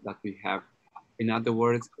hope that we have. In other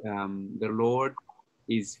words, the Lord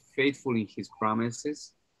is faithful in his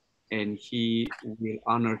promises, and he will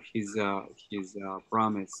honor his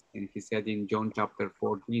promise. And he said in John chapter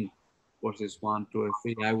 14, verses 1, 2, and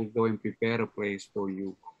 3, I will go and prepare a place for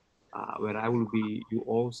you, where I will be, you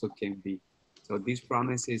also can be. So this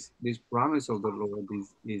promise of the Lord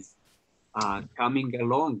is coming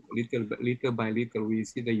along little by little. We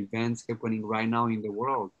see the events happening right now in the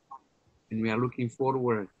world, and we are looking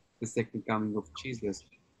forward to the second coming of Jesus,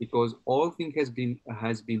 because all things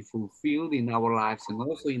has been fulfilled in our lives, and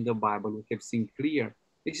also in the Bible we have seen clear.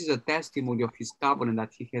 This is a testimony of his covenant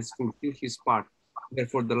that he has fulfilled his part.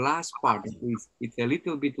 Therefore, the last part it's a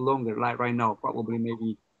little bit longer, like right now, probably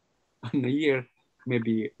maybe in a year,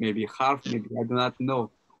 maybe half, maybe I do not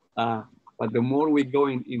know. But the more we go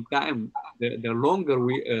in time, the longer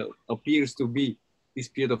we appears to be this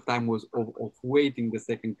period of time was of waiting the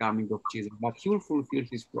second coming of Jesus. But he will fulfill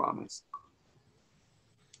his promise.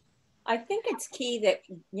 I think it's key that,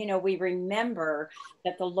 we remember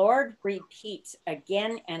that the Lord repeats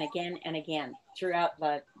again and again and again throughout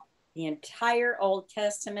the entire Old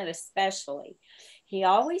Testament, especially. He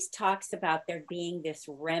always talks about there being this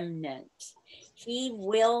remnant. He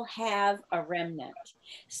will have a remnant.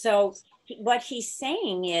 So what he's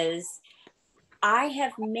saying is, I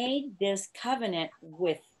have made this covenant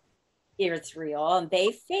with Israel, and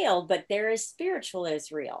they failed, but there is spiritual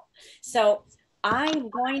Israel. So I'm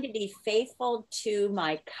going to be faithful to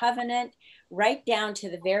my covenant right down to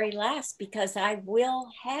the very last, because I will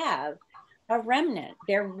have a remnant.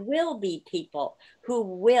 There will be people who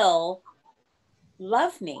will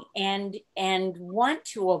love me and want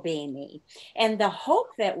to obey me. And the hope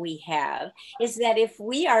that we have is that if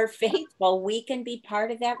we are faithful, we can be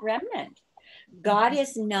part of that remnant. God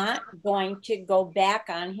is not going to go back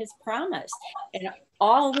on his promise. And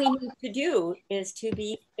all we need to do is to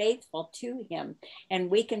be faithful to him.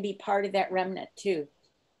 And we can be part of that remnant too.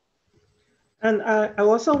 And I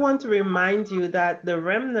also want to remind you that the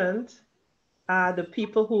remnant are the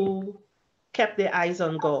people who kept their eyes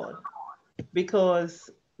on God. Because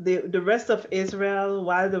the rest of Israel,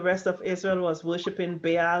 while the rest of Israel was worshiping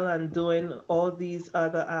Baal and doing all these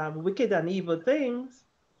other wicked and evil things,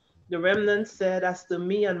 the remnant said, as to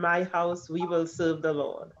me and my house, we will serve the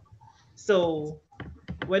Lord. So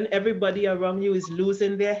when everybody around you is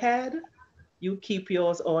losing their head, you keep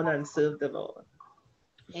yours on and serve the Lord.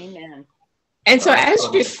 Amen. And so as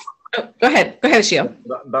you, go ahead, Shio.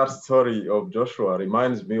 That story of Joshua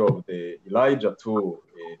reminds me of the Elijah too,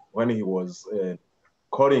 when he was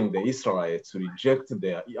calling the Israelites to reject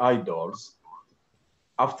their idols.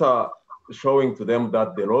 After showing to them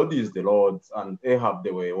that the Lord is the Lord, and Ahab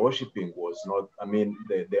they were worshiping was not,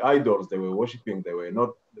 the idols they were worshiping, they were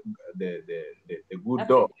not the good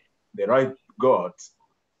God, the right God.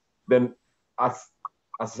 Then at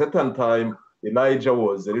a certain time, Elijah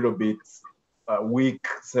was a little bit weak,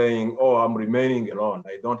 saying, oh, I'm remaining alone.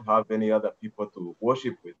 I don't have any other people to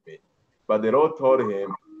worship with me. But the Lord told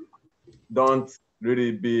him, don't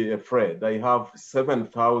really be afraid. I have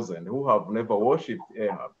 7,000 who have never worshipped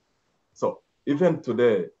Ahab. So even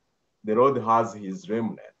today, the Lord has his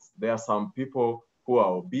remnants. There are some people who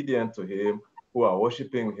are obedient to him, who are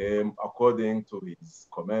worshiping him according to his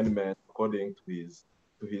commandment, according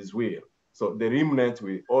to his will. So the remnant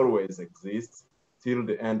will always exist till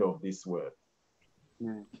the end of this world.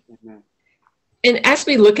 Amen. And as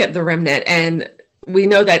we look at the remnant, and we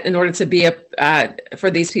know that in order to be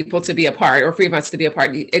for these people to be a part, or for us to be a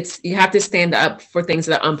part, you have to stand up for things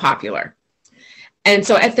that are unpopular. And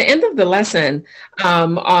so at the end of the lesson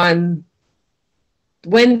on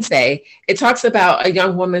Wednesday, it talks about a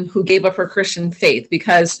young woman who gave up her Christian faith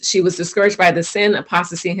because she was discouraged by the sin,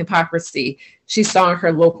 apostasy, and hypocrisy she saw in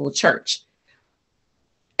her local church.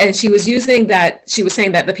 And she was saying that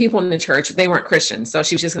the people in the church, they weren't Christians, so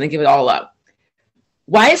she was just going to give it all up.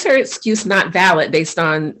 Why is her excuse not valid based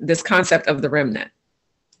on this concept of the remnant?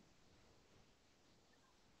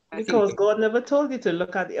 Because God never told you to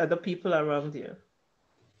look at the other people around you.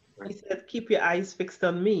 He said, keep your eyes fixed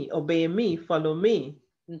on me, obey me, follow me.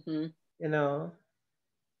 Mm-hmm.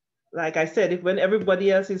 Like I said, when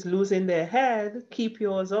everybody else is losing their head, keep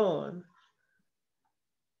yours on.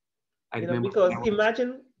 Because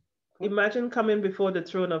imagine coming before the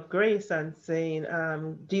throne of grace and saying,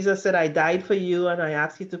 Jesus said, I died for you and I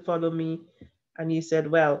asked you to follow me. And you said,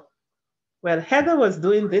 well, Heather was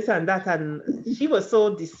doing this and that, and she was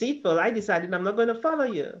so deceitful. I decided I'm not going to follow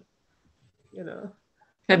you.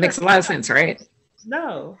 That makes a lot of sense, right?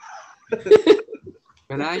 No.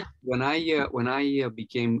 When I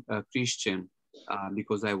became a Christian,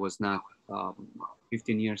 because I was not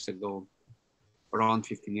 15 years ago, around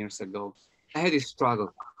 15 years ago, I had a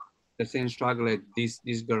struggle, the same struggle that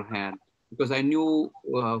this girl had, because I knew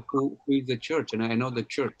who is the church, and I know the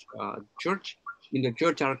church. In the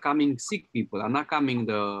church are coming sick people, are not coming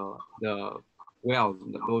those who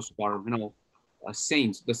are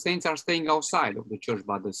saints. The saints are staying outside of the church,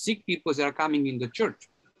 but the sick people, they are coming in the church,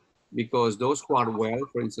 because those who are well,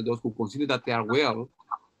 for instance, those who consider that they are well,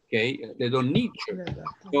 okay, they don't need church.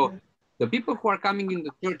 So the people who are coming in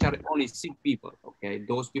the church are only sick people, okay?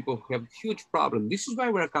 Those people who have huge problems. This is why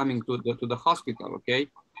we're coming to the hospital, okay?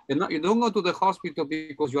 And you don't go to the hospital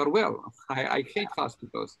because you are well. I hate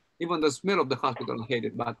hospitals. Even the smell of the hospital, I hate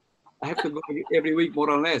it. But I have to go every week more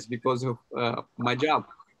or less because of my job.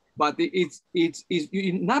 But it's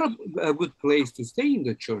not a good place to stay in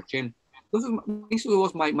the church. And This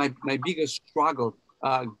was my biggest struggle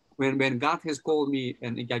when God has called me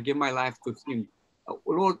and I gave my life to Him.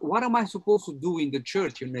 Lord, what am I supposed to do in the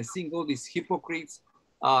church? And I seeing all these hypocrites,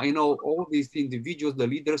 all these individuals, the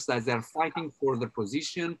leaders that they're fighting for the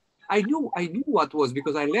position. I knew what was,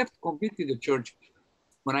 because I left completely the church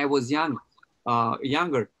when I was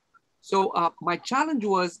younger. So my challenge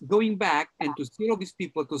was going back and to see all these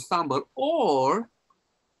people to stumble, or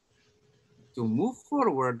to move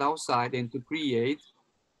forward outside and to create,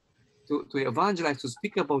 to evangelize, to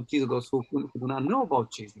speak about Jesus, those who do not know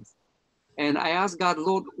about Jesus. And I asked God,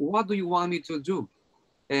 Lord, what do you want me to do?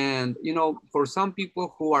 And, for some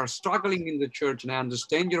people who are struggling in the church, and I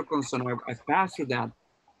understand your concern, I pass through that.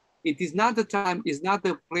 It is not the time, is not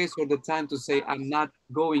the place or the time to say, I'm not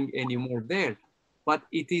going anymore there. But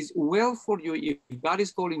it is well for you, if God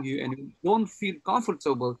is calling you and you don't feel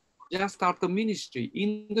comfortable, just start a ministry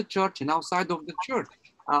in the church and outside of the church.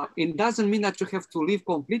 It doesn't mean that you have to leave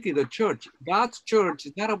completely the church. God's church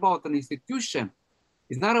is not about an institution.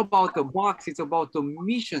 It's not about a box. It's about a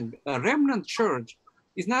mission. A remnant church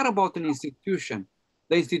is not about an institution.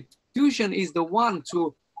 The institution is the one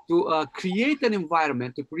to create an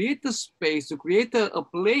environment, to create a space, to create a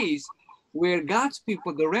place where God's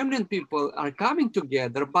people, the remnant people, are coming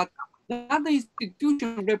together. But not the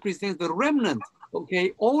institution represents the remnant,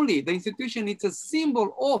 okay? Only the institution is a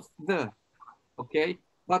symbol of the, okay?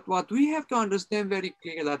 But what we have to understand very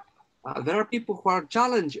clearly that there are people who are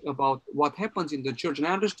challenged about what happens in the church, and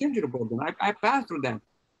I understand your burden. I pass through that.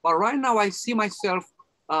 But right now I see myself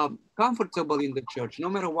comfortable in the church. No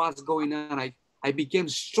matter what's going on, I became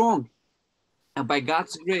strong by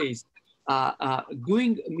God's grace,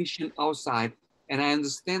 doing mission outside. And I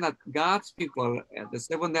understand that God's people, the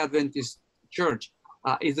Seventh-day Adventist Church,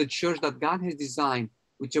 is a church that God has designed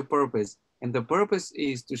with a purpose. And the purpose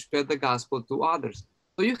is to spread the gospel to others.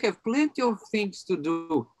 So you have plenty of things to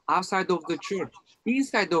do outside of the church,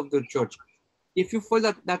 inside of the church. If you feel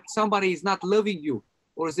that somebody is not loving you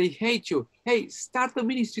or they hate you, hey, start a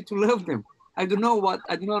ministry to love them. I do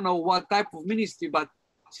not know what type of ministry, but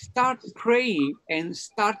start praying and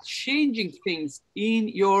start changing things in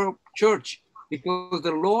your church, because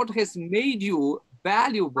the Lord has made you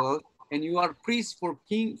valuable and you are priests for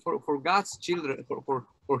God's children,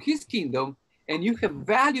 for His kingdom, and you have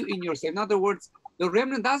value in yourself. In other words, the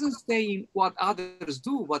remnant doesn't stay in what others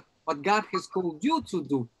do, but what God has called you to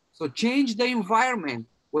do. So change the environment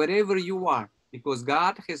wherever you are, because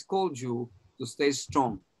God has called you to stay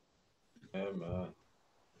strong. Amen.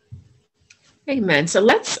 Amen. So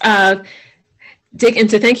let's dig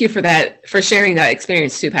into, thank you for that, for sharing that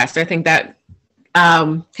experience too, Pastor. I think that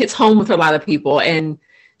hits home with a lot of people and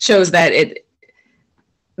shows that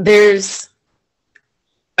there's,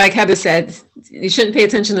 like Heather said, you shouldn't pay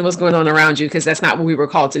attention to what's going on around you, because that's not what we were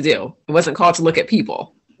called to do. It wasn't called to look at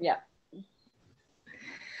people. Yeah.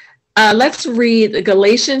 Let's read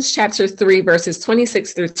Galatians chapter 3, verses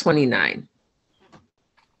 26 through 29.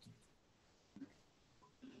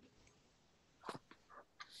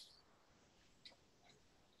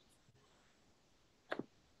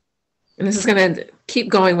 And this is going to keep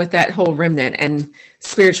going with that whole remnant and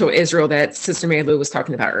spiritual Israel that Sister Mary Lou was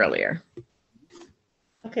talking about earlier.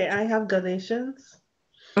 Okay, I have Galatians.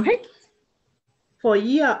 Okay. For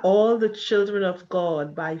ye are all the children of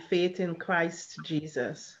God by faith in Christ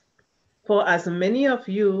Jesus. For as many of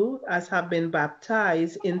you as have been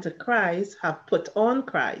baptized into Christ have put on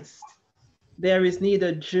Christ. There is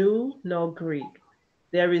neither Jew nor Greek.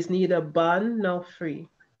 There is neither bond nor free.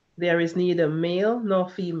 There is neither male nor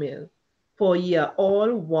female. For ye are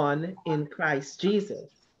all one in Christ Jesus.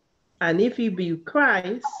 And if ye be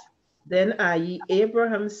Christ, then are ye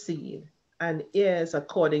Abraham's seed and heirs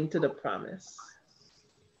according to the promise.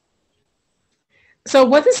 So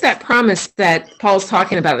what is that promise that Paul's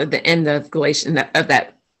talking about at the end of Galatians, of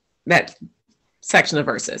that section of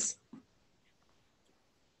verses?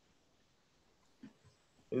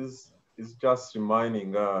 It's just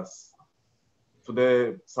reminding us.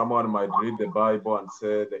 Today, someone might read the Bible and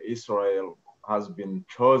say that Israel has been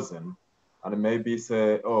chosen, and maybe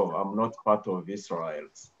say, oh, I'm not part of Israel.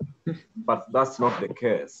 But that's not the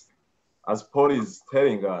case. As Paul is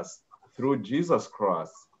telling us, through Jesus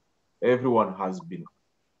Christ, everyone has been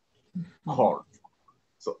called.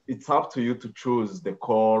 So it's up to you to choose the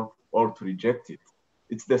call or to reject it.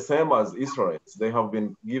 It's the same as Israelites. They have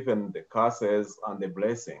been given the curses and the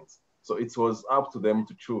blessings. So it was up to them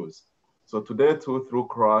to choose. So today too, through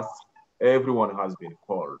Christ, everyone has been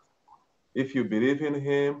called. If you believe in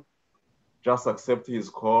Him, just accept His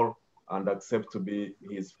call and accept to be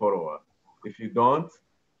His follower. If you don't,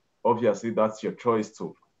 obviously that's your choice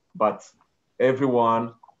too. But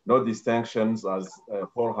everyone, no distinctions, as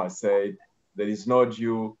Paul has said. There is no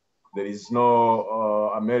Jew, there is no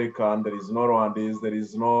American, there is no Rwandese, there is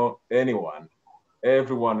no anyone.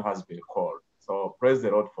 Everyone has been called. So praise the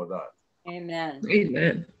Lord for that. Amen.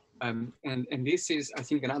 Amen. And this is, I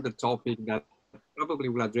think, another topic that probably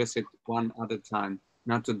will address it one other time,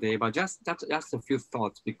 not today, but just a few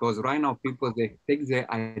thoughts, because right now people, they take their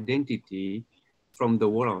identity from the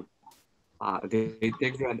world. They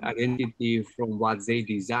take their identity from what they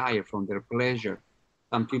desire, from their pleasure.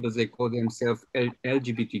 Some people, they call themselves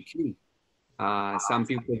LGBTQ. Some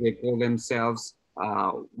people, they call themselves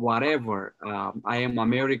whatever. I am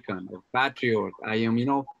American, or patriot. I am,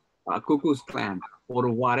 a Ku Klux Klan, or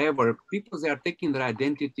whatever. People, they are taking their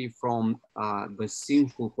identity from the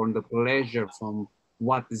sinful, from the pleasure, from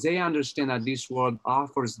what they understand that this world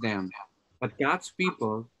offers them. But God's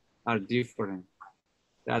people are different.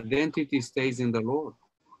 The identity stays in the Lord.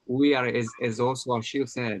 We are, as also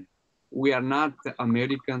Achille said, we are not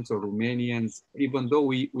Americans or Romanians, even though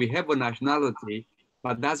we have a nationality,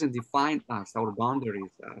 but doesn't define us, our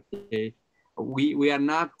boundaries. Okay, we are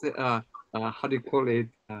not how do you call it,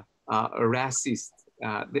 a racist.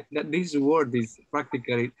 This word is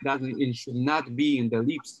practically doesn't, it should not be in the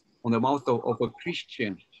lips, on the mouth of a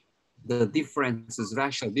Christian. The difference is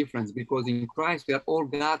racial difference, because in Christ we are all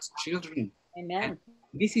God's children. Amen. And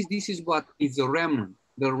this is what is the remnant.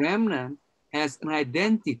 The remnant has an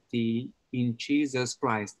identity in Jesus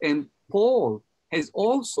Christ. And Paul has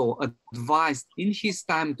also advised in his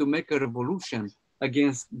time to make a revolution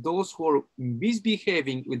against those who are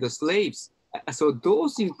misbehaving with the slaves. So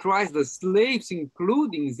those in Christ, the slaves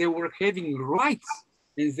including, they were having rights,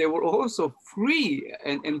 and they were also free.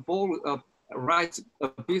 And Paul writes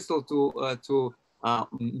an epistle to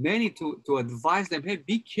many to advise them, hey,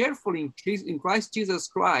 be careful in Christ Jesus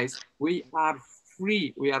Christ. We are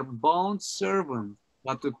free. We are bound servants,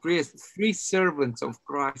 but to Christ, free servants of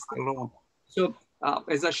Christ alone. So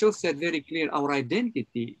as Achille said very clear, our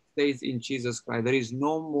identity stays in Jesus Christ. There is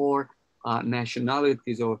no more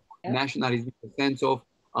nationalities or nationalism in the sense of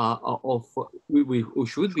we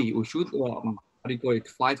should how do you call it,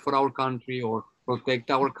 fight for our country or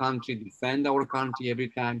protect our country, defend our country every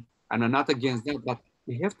time. And I'm not against that, but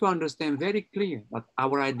we have to understand very clear that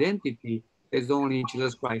our identity is only in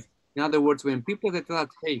Jesus Christ. In other words, when people that tell us,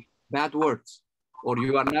 hey, bad words, or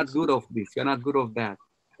you are not good of this, you're not good of that,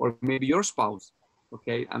 or maybe your spouse,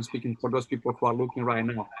 okay, I'm speaking for those people who are looking right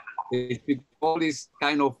now, they speak all these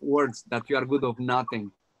kind of words that you are good of nothing.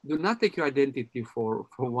 Do not take your identity for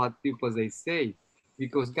what people they say,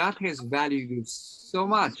 because God has valued you so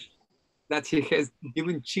much that he has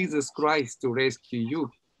given Jesus Christ to rescue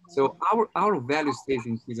you. So our value stays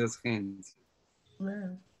in Jesus' hands.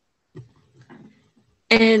 Amen.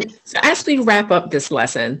 And so as we wrap up this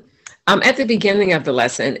lesson, at the beginning of the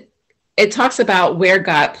lesson, it talks about where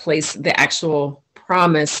God placed the actual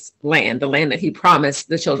promised land, the land that he promised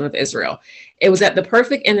the children of Israel. It was at the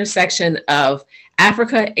perfect intersection of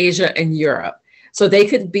Africa, Asia, and Europe. So they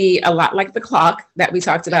could be a lot like the clock that we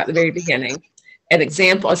talked about at the very beginning, an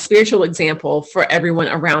example, a spiritual example for everyone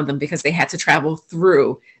around them, because they had to travel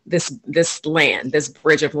through this land, this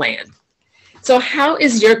bridge of land. So how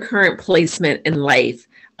is your current placement in life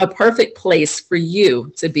a perfect place for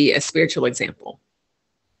you to be a spiritual example?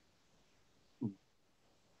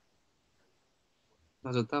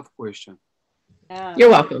 That's a tough question. You're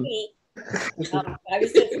welcome. I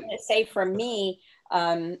was just going to say, for me,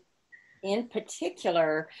 in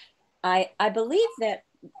particular, I believe that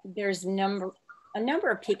there's a number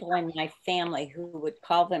of people in my family who would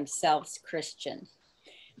call themselves Christian.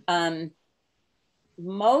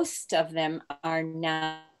 Most of them are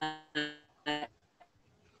not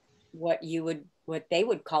what they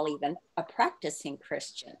would call even a practicing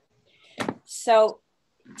Christian. So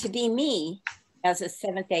to be me as a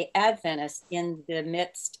Seventh-day Adventist in the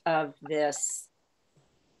midst of this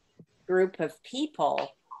group of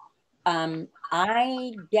people,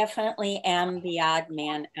 I definitely am the odd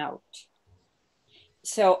man out.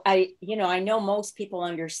 So I know most people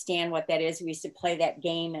understand what that is. We used to play that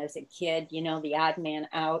game as a kid, the odd man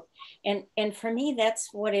out. And for me,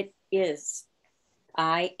 that's what it is.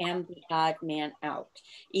 I am the odd man out.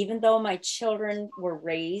 Even though my children were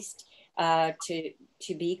raised to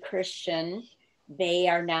be Christian, they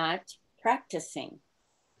are not practicing.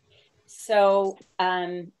 So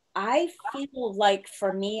I feel like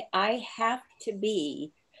for me, I have to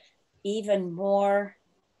be even more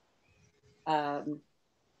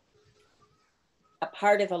a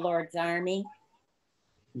part of the Lord's army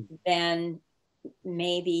than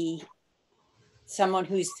maybe someone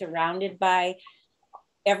who's surrounded by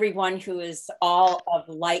everyone who is all of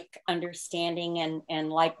like understanding and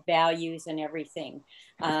like values and everything,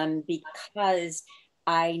 because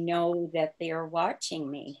I know that they're watching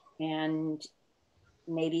me, and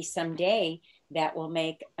maybe someday that will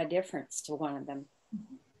make a difference to one of them.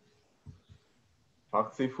 In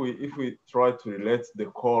fact, if we try to relate the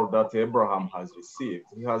call that Abraham has received,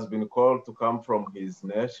 he has been called to come from his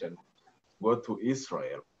nation, go to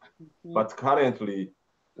Israel. Mm-hmm. But currently,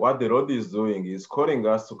 what the Lord is doing is calling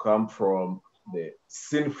us to come from the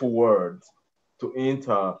sinful world to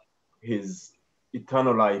enter his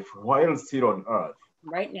eternal life while still on earth.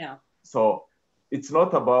 Right now. So it's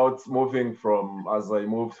not about moving from, as I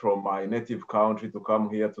moved from my native country to come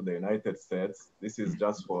here to the United States. This is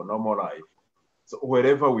just for normal life. So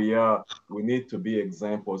wherever we are, we need to be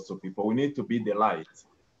examples to people. We need to be the light.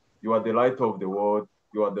 You are the light of the world.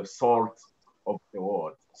 You are the salt of the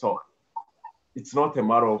world. So it's not a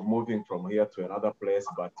matter of moving from here to another place,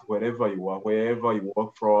 but wherever you are, wherever you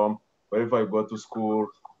work from, wherever you go to school,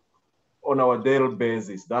 on our daily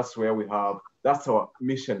basis, that's where that's our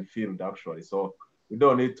mission field actually. So we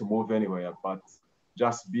don't need to move anywhere, but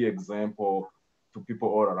just be example to people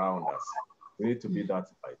all around us. We need to be that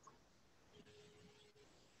light.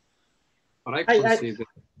 But I consider,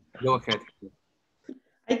 go ahead.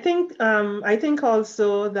 I think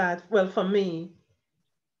also that, well, for me,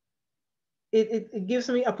 it gives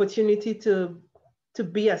me opportunity to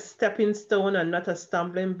be a stepping stone and not a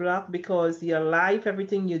stumbling block, because your life,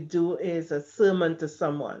 everything you do is a sermon to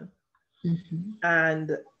someone. Mm-hmm.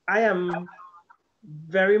 And I am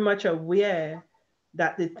very much aware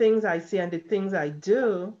that the things I say and the things I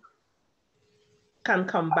do can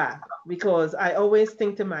come back, because I always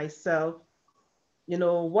think to myself, you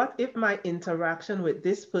know, what if my interaction with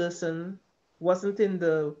this person wasn't in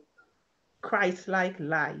the Christ-like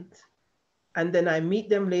light? And then I meet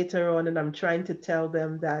them later on and I'm trying to tell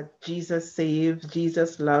them that Jesus saves,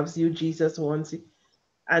 Jesus loves you, Jesus wants you.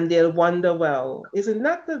 And they'll wonder, well, isn't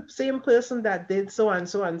that the same person that did so and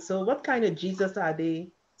so and so? What kind of Jesus are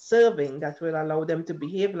they serving that will allow them to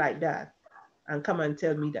behave like that and come and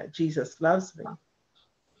tell me that Jesus loves me?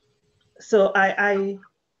 So I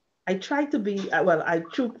try to be, well, I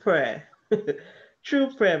through prayer,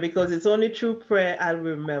 through prayer, because it's only through prayer I'll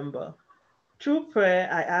remember. Through prayer,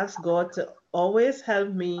 I ask God to always help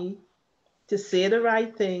me to say the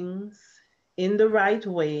right things in the right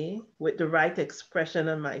way, with the right expression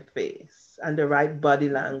on my face and the right body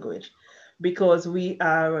language, because we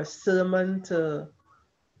are a sermon to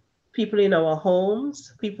people in our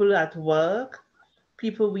homes, people at work,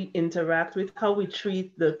 people we interact with, how we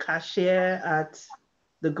treat the cashier at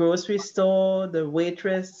the grocery store, the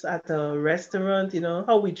waitress at a restaurant, you know,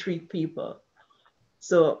 how we treat people.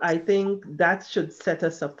 So I think that should set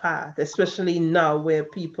us apart, especially now where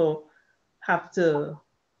people have to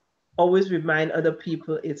always remind other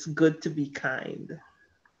people it's good to be kind.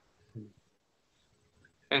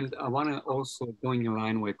 And I want to also join in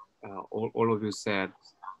line with all of you said.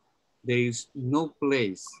 There is no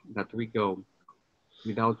place that we go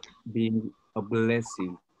without being a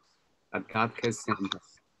blessing that God has sent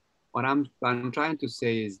us. What I'm trying to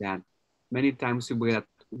say is that many times we are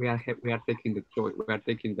taking the choice, we are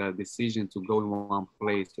taking the decision to go in one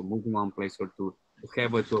place, to move in one place, or to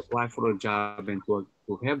apply for a job and to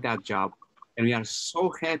have that job. And we are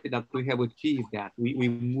so happy that we have achieved that. We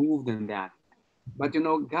moved in that. But you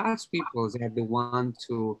know, God's people are the one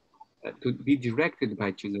to be directed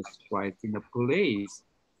by Jesus Christ in a place.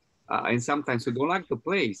 And sometimes we don't like the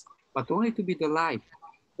place, but only to be the light.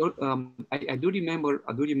 I do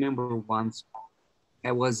remember once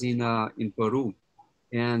I was in Peru,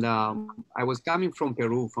 and I was coming from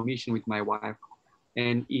Peru for mission with my wife,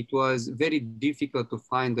 and it was very difficult to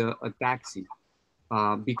find a taxi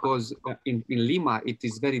because in Lima it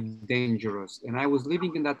is very dangerous. And I was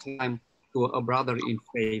living in that time to a brother in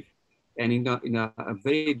faith, and in a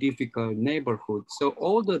very difficult neighborhood. So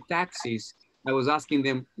all the taxis, I was asking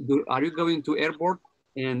them, are you going to airport?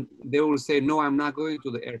 And they will say, no, I'm not going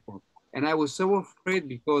to the airport. And I was so afraid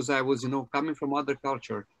because I was, coming from other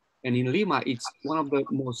culture. And in Lima, it's one of the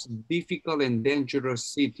most difficult and dangerous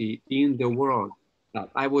city in the world.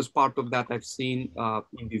 I was part of that. I've seen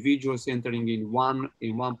individuals entering in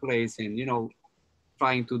one place and,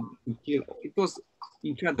 trying to kill. It was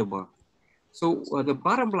incredible. So the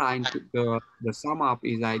bottom line, the sum up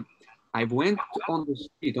is I went on the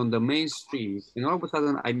street, on the main street, and all of a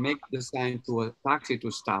sudden I make the sign to a taxi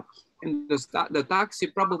to stop. And the taxi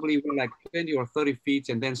probably went like 20 or 30 feet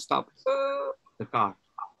and then stopped the car.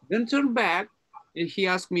 Then turned back and he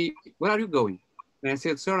asked me, where are you going? And I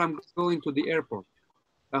said, sir, I'm going to the airport.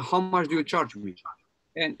 How much do you charge me?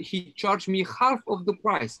 and he charged me half of the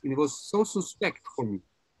price. And it was so suspect for me.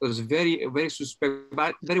 It was very, very suspect,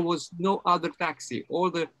 but there was no other taxi. All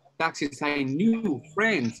the taxis I knew,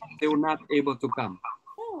 friends, they were not able to come.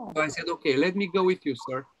 Oh. So I said, okay, let me go with you,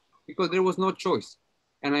 sir, because there was no choice.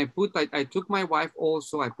 And I took my wife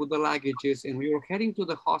also, I put the luggages, and we were heading to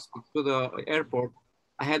the hospital, to the airport.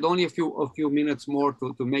 I had only a few minutes more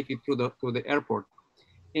to make it to the airport.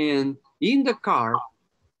 And in the car,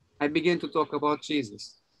 I began to talk about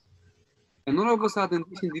Jesus. And all of a sudden,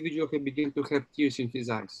 this individual had began to have tears in his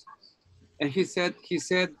eyes. And he said,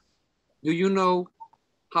 do you know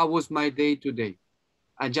how was my day today?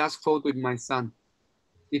 I just fought with my son.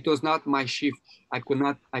 It was not my shift. I could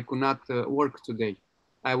not work today.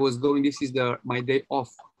 I was going, this is my day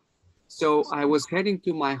off. So I was heading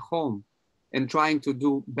to my home and trying to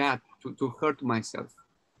do bad, to hurt myself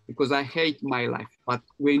because I hate my life. But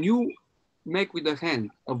when you make with the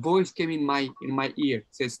hand, a voice came in my ear,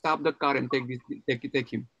 said, stop the car and take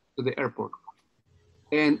him to the airport.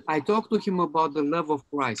 And I talked to him about the love of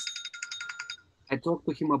Christ. I talked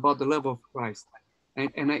to him about the love of Christ.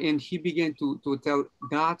 And he began to tell,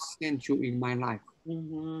 God sent you in my life.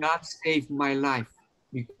 Mm-hmm. God saved my life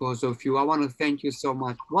because of you. I want to thank you so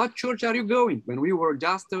much. What church are you going? When we were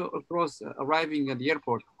just arriving at the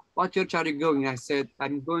airport, what church are you going? I said,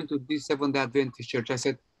 I'm going to this Seventh Adventist church. I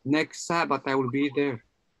said, next Sabbath I will be there.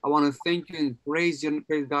 I want to thank you and praise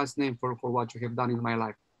God's name for what you have done in my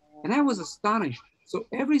life. And I was astonished. So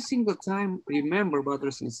every single time, remember,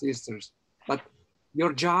 brothers and sisters, but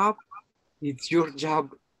your job, it's your job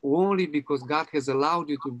only because God has allowed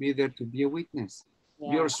you to be there to be a witness.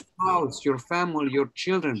 Yeah. Your spouse, your family, your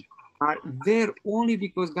children are there only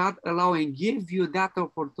because God allowed and gave you that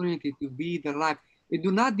opportunity to be the light. And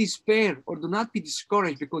do not despair or do not be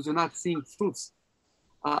discouraged because you're not seeing fruits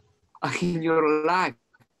in your life.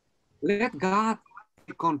 Let God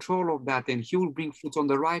take control of that and he will bring fruits on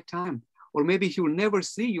the right time. Or maybe you'll never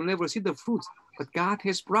see the fruits, but God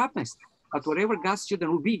has promised that whatever God's children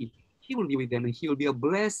will be, he will be with them and he will be a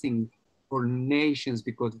blessing for nations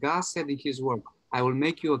because God said in his word, I will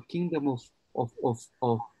make you a kingdom of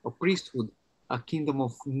a priesthood, a kingdom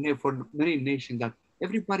for many nations that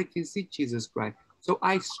everybody can see Jesus Christ. So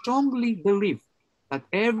I strongly believe that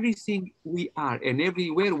everything we are and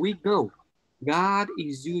everywhere we go, God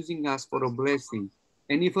is using us for a blessing.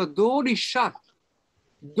 And if a door is shut,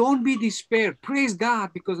 don't be despaired. Praise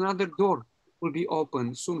God because another door will be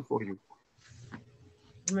open soon for you.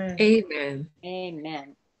 Amen. Amen.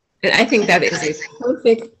 Amen. And I think that is a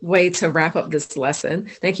perfect way to wrap up this lesson.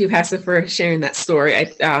 Thank you, Pastor, for sharing that story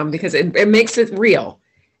because it makes it real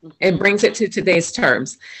and brings it to today's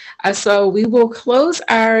terms. So we will close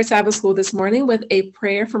our Sabbath school this morning with a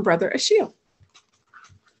prayer from Brother Ashiel.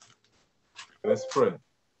 Let's pray.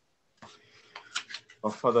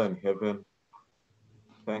 Our Father in heaven,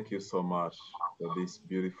 thank you so much for this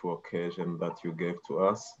beautiful occasion that you gave to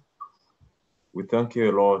us. We thank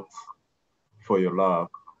you a lot for your love.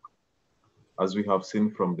 As we have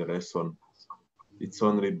seen from the lesson, it's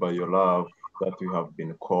only by your love that we have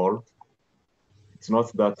been called. It's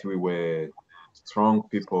not that we were strong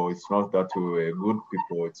people. It's not that we were good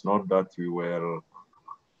people. It's not that we were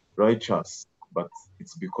righteous, but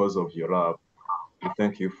it's because of your love. We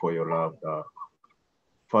thank you for your love.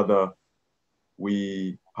 Father,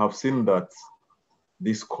 we have seen that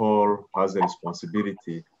this call has a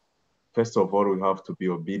responsibility. First of all, we have to be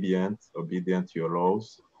obedient to your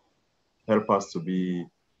laws. Help us to be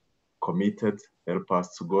committed. Help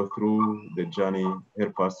us to go through the journey.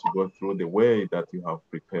 Help us to go through the way that you have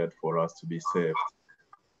prepared for us to be saved.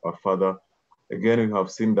 Our Father, again, we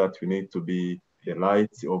have seen that we need to be the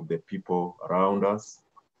light of the people around us.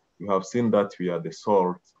 We have seen that we are the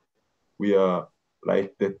salt. We are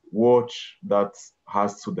like the watch that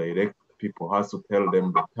has to direct people, has to tell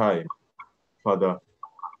them the time. Father,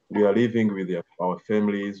 we are living with our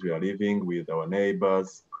families. We are living with our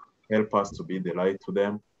neighbors. Help us to be the light to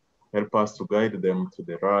them. Help us to guide them to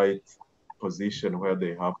the right position where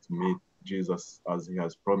they have to meet Jesus as he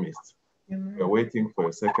has promised. Amen. We are waiting for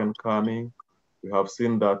a second coming. We have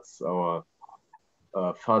seen that our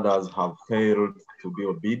fathers have failed to be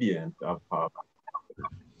obedient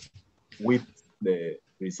with the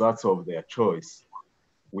results of their choice.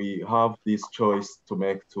 We have this choice to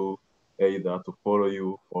make to either to follow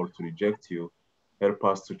you or to reject you. Help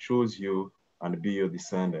us to choose you and be your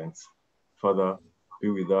descendants. Father, be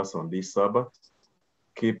with us on this Sabbath.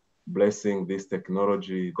 Keep blessing this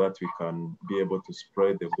technology that we can be able to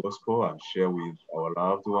spread the gospel and share with our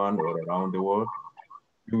loved one or around the world.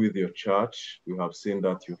 Be with your church. We have seen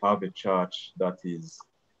that you have a church that is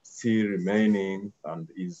still remaining and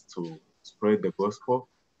is to spread the gospel.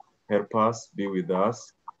 Help us, be with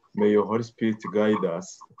us. May your Holy Spirit guide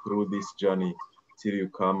us through this journey till you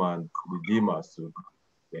come and redeem us to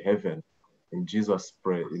the heaven. In Jesus'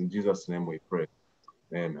 name we pray.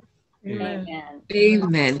 Amen. Amen. Amen.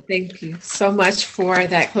 Amen. Thank you so much for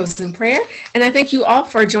that closing prayer. And I thank you all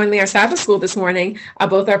for joining our Sabbath School this morning,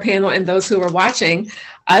 both our panel and those who are watching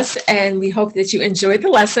us. And we hope that you enjoyed the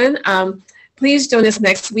lesson. Please join us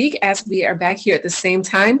next week as we are back here at the same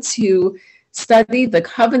time to study the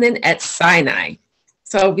covenant at Sinai.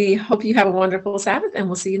 So we hope you have a wonderful Sabbath, and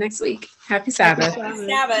we'll see you next week. Happy Sabbath. Happy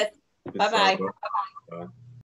Sabbath. Bye-bye. Bye.